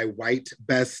as my white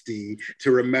bestie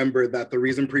to remember that the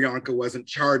reason Priyanka wasn't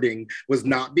charting was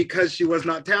not because she was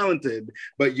not talented,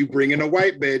 but you bring in a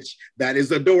white bitch that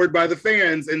is adored by the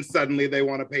fans and suddenly they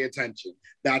want to pay attention.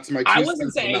 That's my. I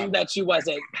wasn't saying that she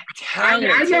wasn't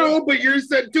talented. I know, but you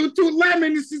said Toot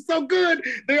Lemon. She's so good.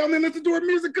 They only listen to her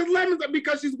music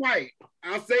because she's white.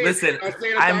 I'll say Listen,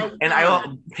 it. I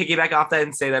will piggyback off that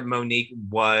and say that Monique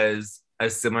was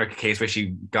a similar case where she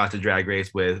got to Drag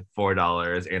Race with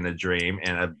 $4 and a dream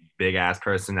and a big ass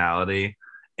personality,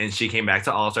 and she came back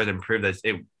to All Stars and proved that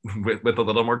it with a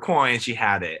little more coin she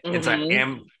had it. Mm-hmm.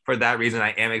 And so for that reason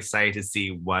I am excited to see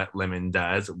what Lemon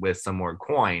does with some more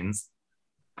coins.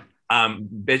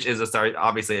 Bitch is a star,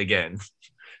 obviously. Again,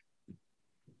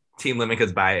 Team Lemon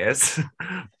is biased.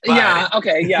 Yeah,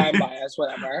 okay, yeah, I'm biased,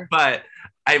 whatever. But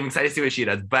I'm excited to see what she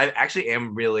does. But I actually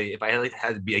am really, if I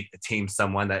had to be a team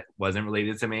someone that wasn't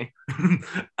related to me,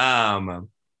 I'm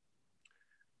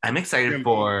excited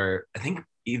for, I think,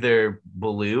 either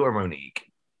Blue or Monique.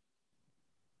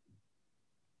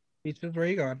 Beaches, where are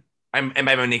you going? And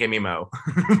by Monique, I mean Mo.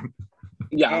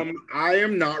 Yeah. I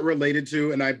am not related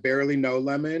to, and I barely know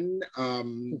Lemon.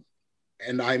 And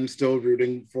I'm still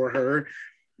rooting for her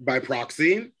by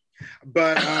proxy.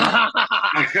 But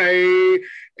I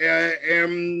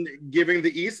am giving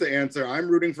the Issa answer. I'm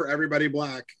rooting for everybody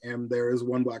Black, and there is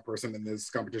one Black person in this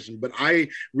competition. But I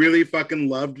really fucking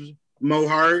loved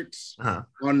Mohart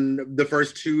on the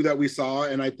first two that we saw,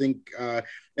 and I think,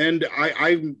 and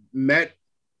I met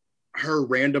her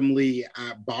randomly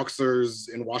at Boxers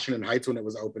in Washington Heights when it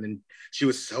was open, and she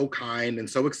was so kind and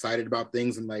so excited about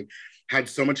things, and like had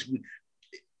so much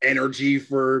energy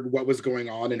for what was going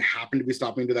on, and happened to be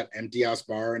stopping to that empty ass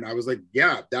bar. And I was like,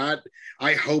 yeah, that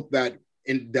I hope that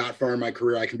in that far in my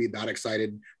career I can be that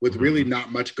excited with really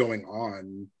not much going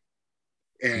on.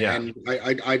 And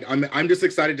I'm just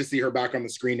excited to see her back on the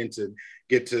screen and to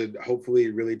get to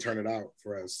hopefully really turn it out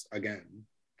for us again.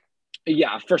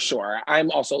 Yeah, for sure. I'm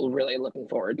also really looking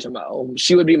forward to Mo.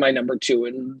 She would be my number 2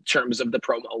 in terms of the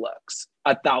promo looks.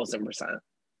 1,000%.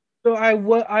 So I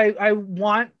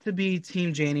want to be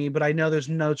Team Janie, but I know there's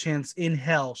no chance in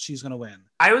hell she's gonna win.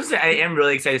 I would say I am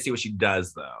really excited to see what she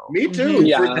does, though. Me too.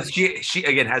 Yeah. She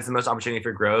again has the most opportunity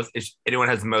for growth. If anyone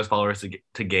has the most followers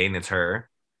to gain, it's her.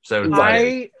 So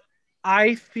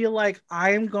I feel like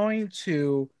I am going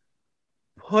to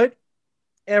put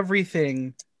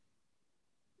everything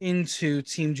into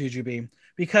Team Jujubee,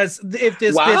 because if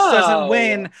this bitch doesn't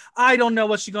win, I don't know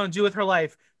what she's gonna do with her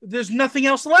life. There's nothing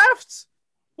else left.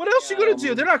 What else you gonna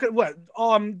do? They're not gonna what?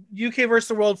 UK versus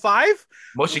the World 5?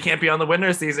 Well, she can't be on the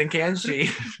winner season, can she?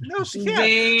 No, she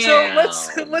can't.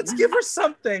 So let's give her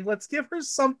something. Let's give her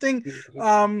something.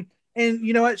 And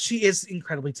you know what? She is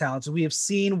incredibly talented. We have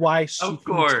seen why she keeps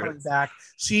coming back.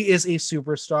 She is a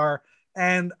superstar,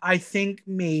 and I think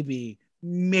maybe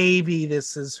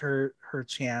this is her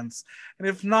chance. And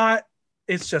if not,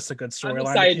 it's just a good storyline. I'm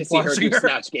excited to see her do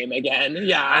Snatch Game again.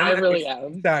 Yeah, I really am.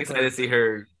 Exactly. Excited to see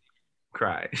her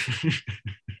cry.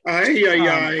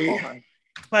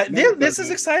 But this is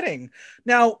exciting.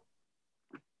 Now,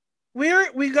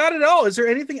 we got it all. Is there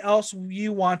anything else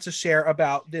you want to share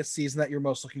about this season that you're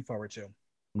most looking forward to?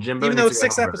 Jimbo, even though it's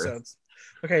 6 episodes.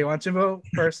 Okay, you want Jimbo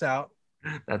first out?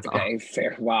 That's okay.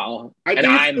 Fair. Wow.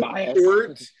 I'm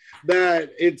biased.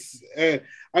 That it's.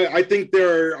 I think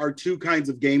there are two kinds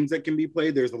of games that can be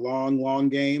played. There's the long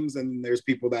games, and there's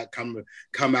people that come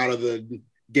out of the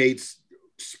gates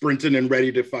sprinting and ready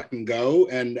to fucking go.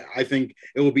 And I think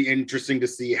it will be interesting to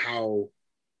see how,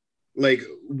 like,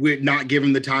 we're not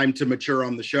given the time to mature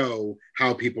on the show,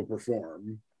 how people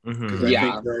perform. Mm-hmm. I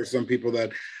think there are some people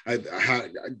that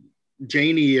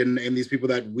Janie and these people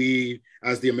that we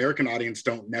as the American audience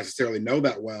don't necessarily know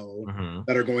that well,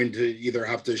 that are going to either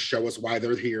have to show us why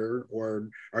they're here or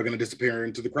are going to disappear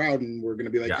into the crowd, and we're going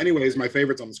to be like, anyways, my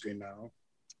favorite's on the screen now.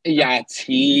 Yeah,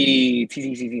 T.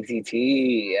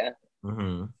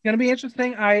 It's gonna be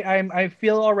interesting. I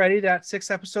feel already that 6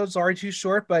 episodes are already too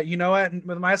short, but you know what?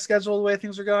 With my schedule, the way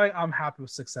things are going, I'm happy with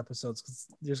 6 episodes because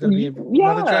there's gonna be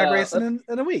another drag race in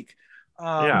a week.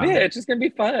 It's just gonna be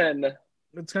fun.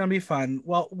 It's gonna be fun.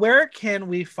 Well, where can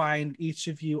we find each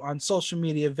of you on social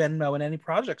media, Venmo, and any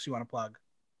projects you want to plug?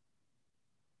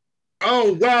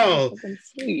 Oh, well,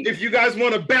 if you guys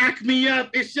want to back me up,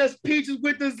 it's just peaches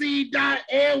with the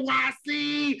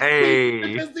Z.NYC. Hey.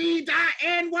 Peaches with the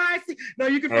Z.NYC. Now,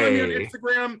 you can find me on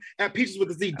Instagram at peaches with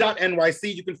the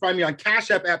Z.NYC. You can find me on Cash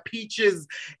App at peaches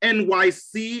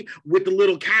NYC with the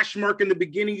little cash mark in the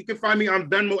beginning. You can find me on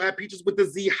Venmo at peaches with the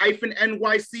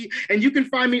Z-NYC. And you can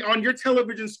find me on your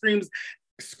television screens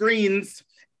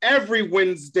every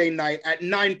Wednesday night at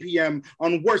 9 p.m.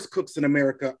 on Worst Cooks in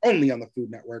America, only on the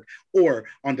Food Network, or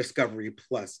on Discovery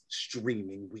Plus,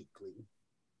 streaming weekly.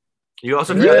 You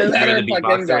also forgot that you're the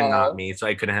beatboxer and not me, so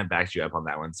I couldn't have backed you up on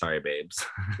that one. Sorry, babes.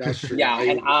 That's true. Yeah,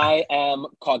 and I am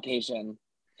Caucasian.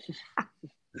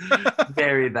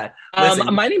 Very bad.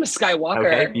 My name is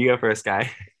Skywalker. Okay, you go first, Sky.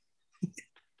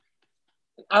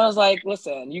 I was like,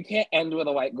 listen, you can't end with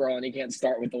a white girl and you can't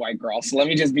start with the white girl. So let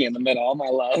me just be in the middle, my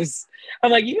loves. I'm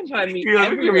like, you can find me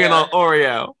everywhere. You're an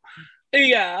Oreo.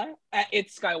 Yeah,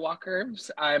 it's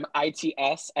Skywalker. I'm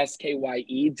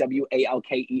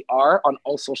ITSSKYEWALKER on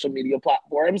all social media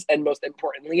platforms. And most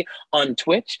importantly, on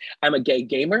Twitch. I'm a gay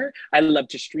gamer. I love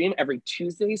to stream every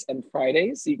Tuesdays and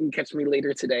Fridays. So you can catch me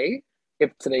later today,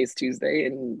 if today's Tuesday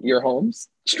in your homes,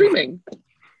 streaming.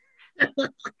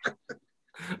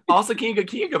 Also, can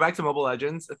you go back to Mobile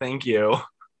Legends? Thank you.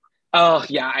 Oh,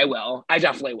 yeah, I will. I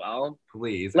definitely will.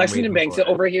 Please. Lexington Banks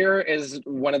over here is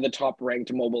one of the top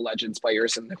ranked Mobile Legends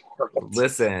players in the world.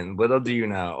 Listen, little do you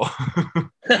know what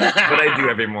I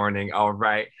do every morning. All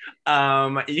right.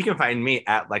 You can find me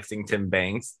at Lexington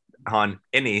Banks on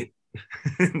any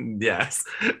yes,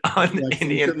 on Lexington,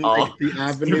 any and all the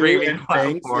avenue and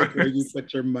banks, like where you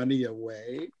put your money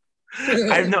away.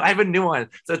 I have a new one.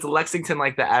 So it's Lexington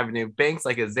like the Avenue, Banks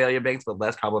like Azalea Banks, but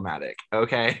less problematic.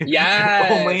 Okay.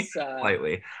 Yes. Only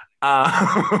slightly.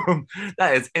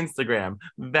 That is Instagram,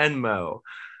 Venmo,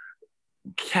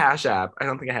 Cash App. I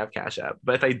don't think I have Cash App,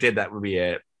 but if I did, that would be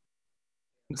it.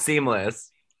 Seamless,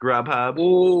 Grubhub.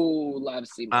 Ooh, love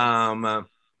Seamless.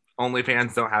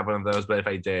 OnlyFans don't have one of those, but if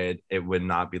I did, it would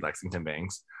not be Lexington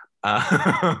Banks.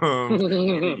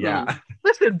 Yeah.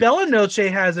 Listen, Bella Noche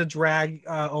has a drag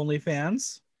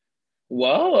OnlyFans.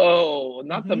 Whoa,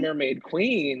 not the Mermaid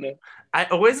Queen. I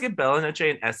always get Bella Noche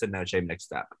and Esta Noche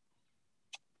mixed up.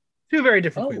 Two very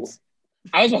different queens.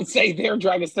 I was about to say their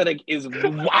drag aesthetic is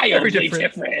wildly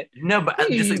different. No, but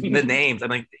just like the names.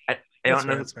 I'm like, I don't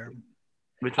know. That's fair.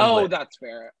 That's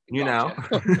fair. You know?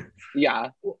 Yeah.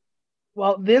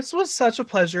 Well, this was such a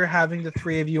pleasure having the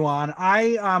three of you on.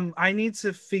 I need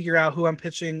to figure out who I'm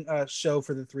pitching a show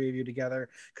for the three of you together,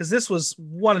 because this was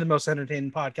one of the most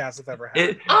entertaining podcasts I've ever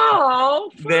had.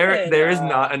 There is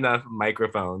not enough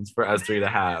microphones for us three to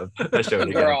have a show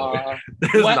together.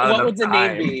 What would the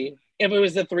name be? If it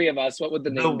was the three of us, what would the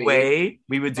name be? The way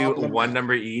we would do one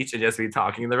number each and just be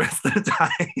talking the rest of the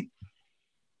time.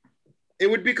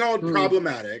 It would be called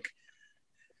Problematic.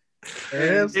 There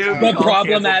it is. It would be But called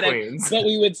problematic. Canceled Queens. But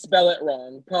we would spell it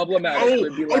wrong. Problematic Oh,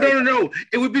 would be oh like, no.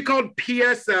 It would be called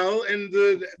PSL, and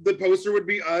the poster would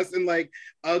be us in like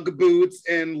UGG boots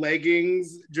and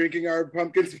leggings drinking our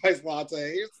pumpkin spice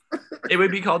lattes. It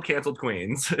would be called Canceled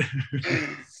Queens.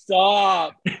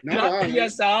 stop. No, Not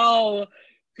PSL.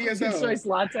 Pumpkin spice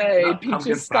latte. Not pumpkin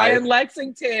Peaches Sky spice. in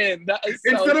Lexington. That is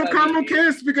so Instead of funny. caramel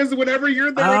kiss, because whenever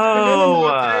you're there, it's vanilla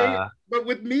latte. Oh, But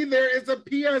with me, there is a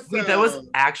PSL. wait, that was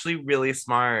actually really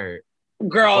smart.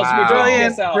 Girls, Wow. we're doing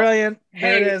Brilliant, PSL. brilliant. There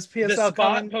Hey, it is. the PSL spot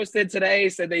coming. posted today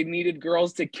said they needed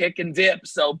girls to kick and dip.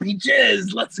 So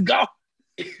Peaches, let's go.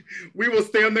 We will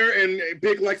stand there and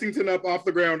pick Lexington up off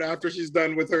the ground after she's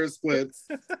done with her splits.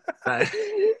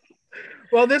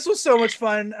 Well, this was so much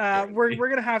fun. We're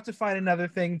gonna have to find another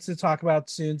thing to talk about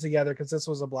soon together because this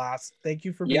was a blast. Thank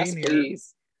you for being Yes, here.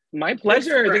 please. My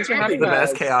pleasure. Thanks for having The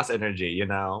us. best chaos energy, you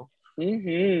know.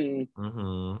 Mm-hmm.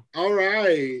 Mm-hmm. All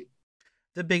right.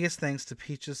 The biggest thanks to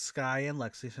Peaches, Sky, and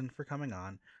Lexington for coming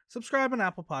on. Subscribe on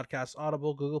Apple Podcasts,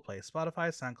 Audible, Google Play, Spotify,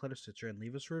 SoundCloud, or Stitcher, and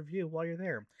leave us a review while you're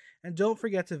there. And don't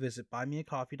forget to visit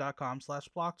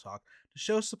buymeacoffee.com/blocktalk to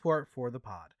show support for the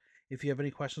pod. If you have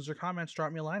any questions or comments,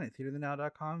 drop me a line at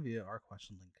theaterthenow.com via our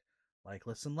question link. Like,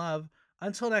 listen, love.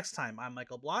 Until next time, I'm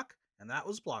Michael Block, and that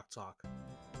was Block Talk.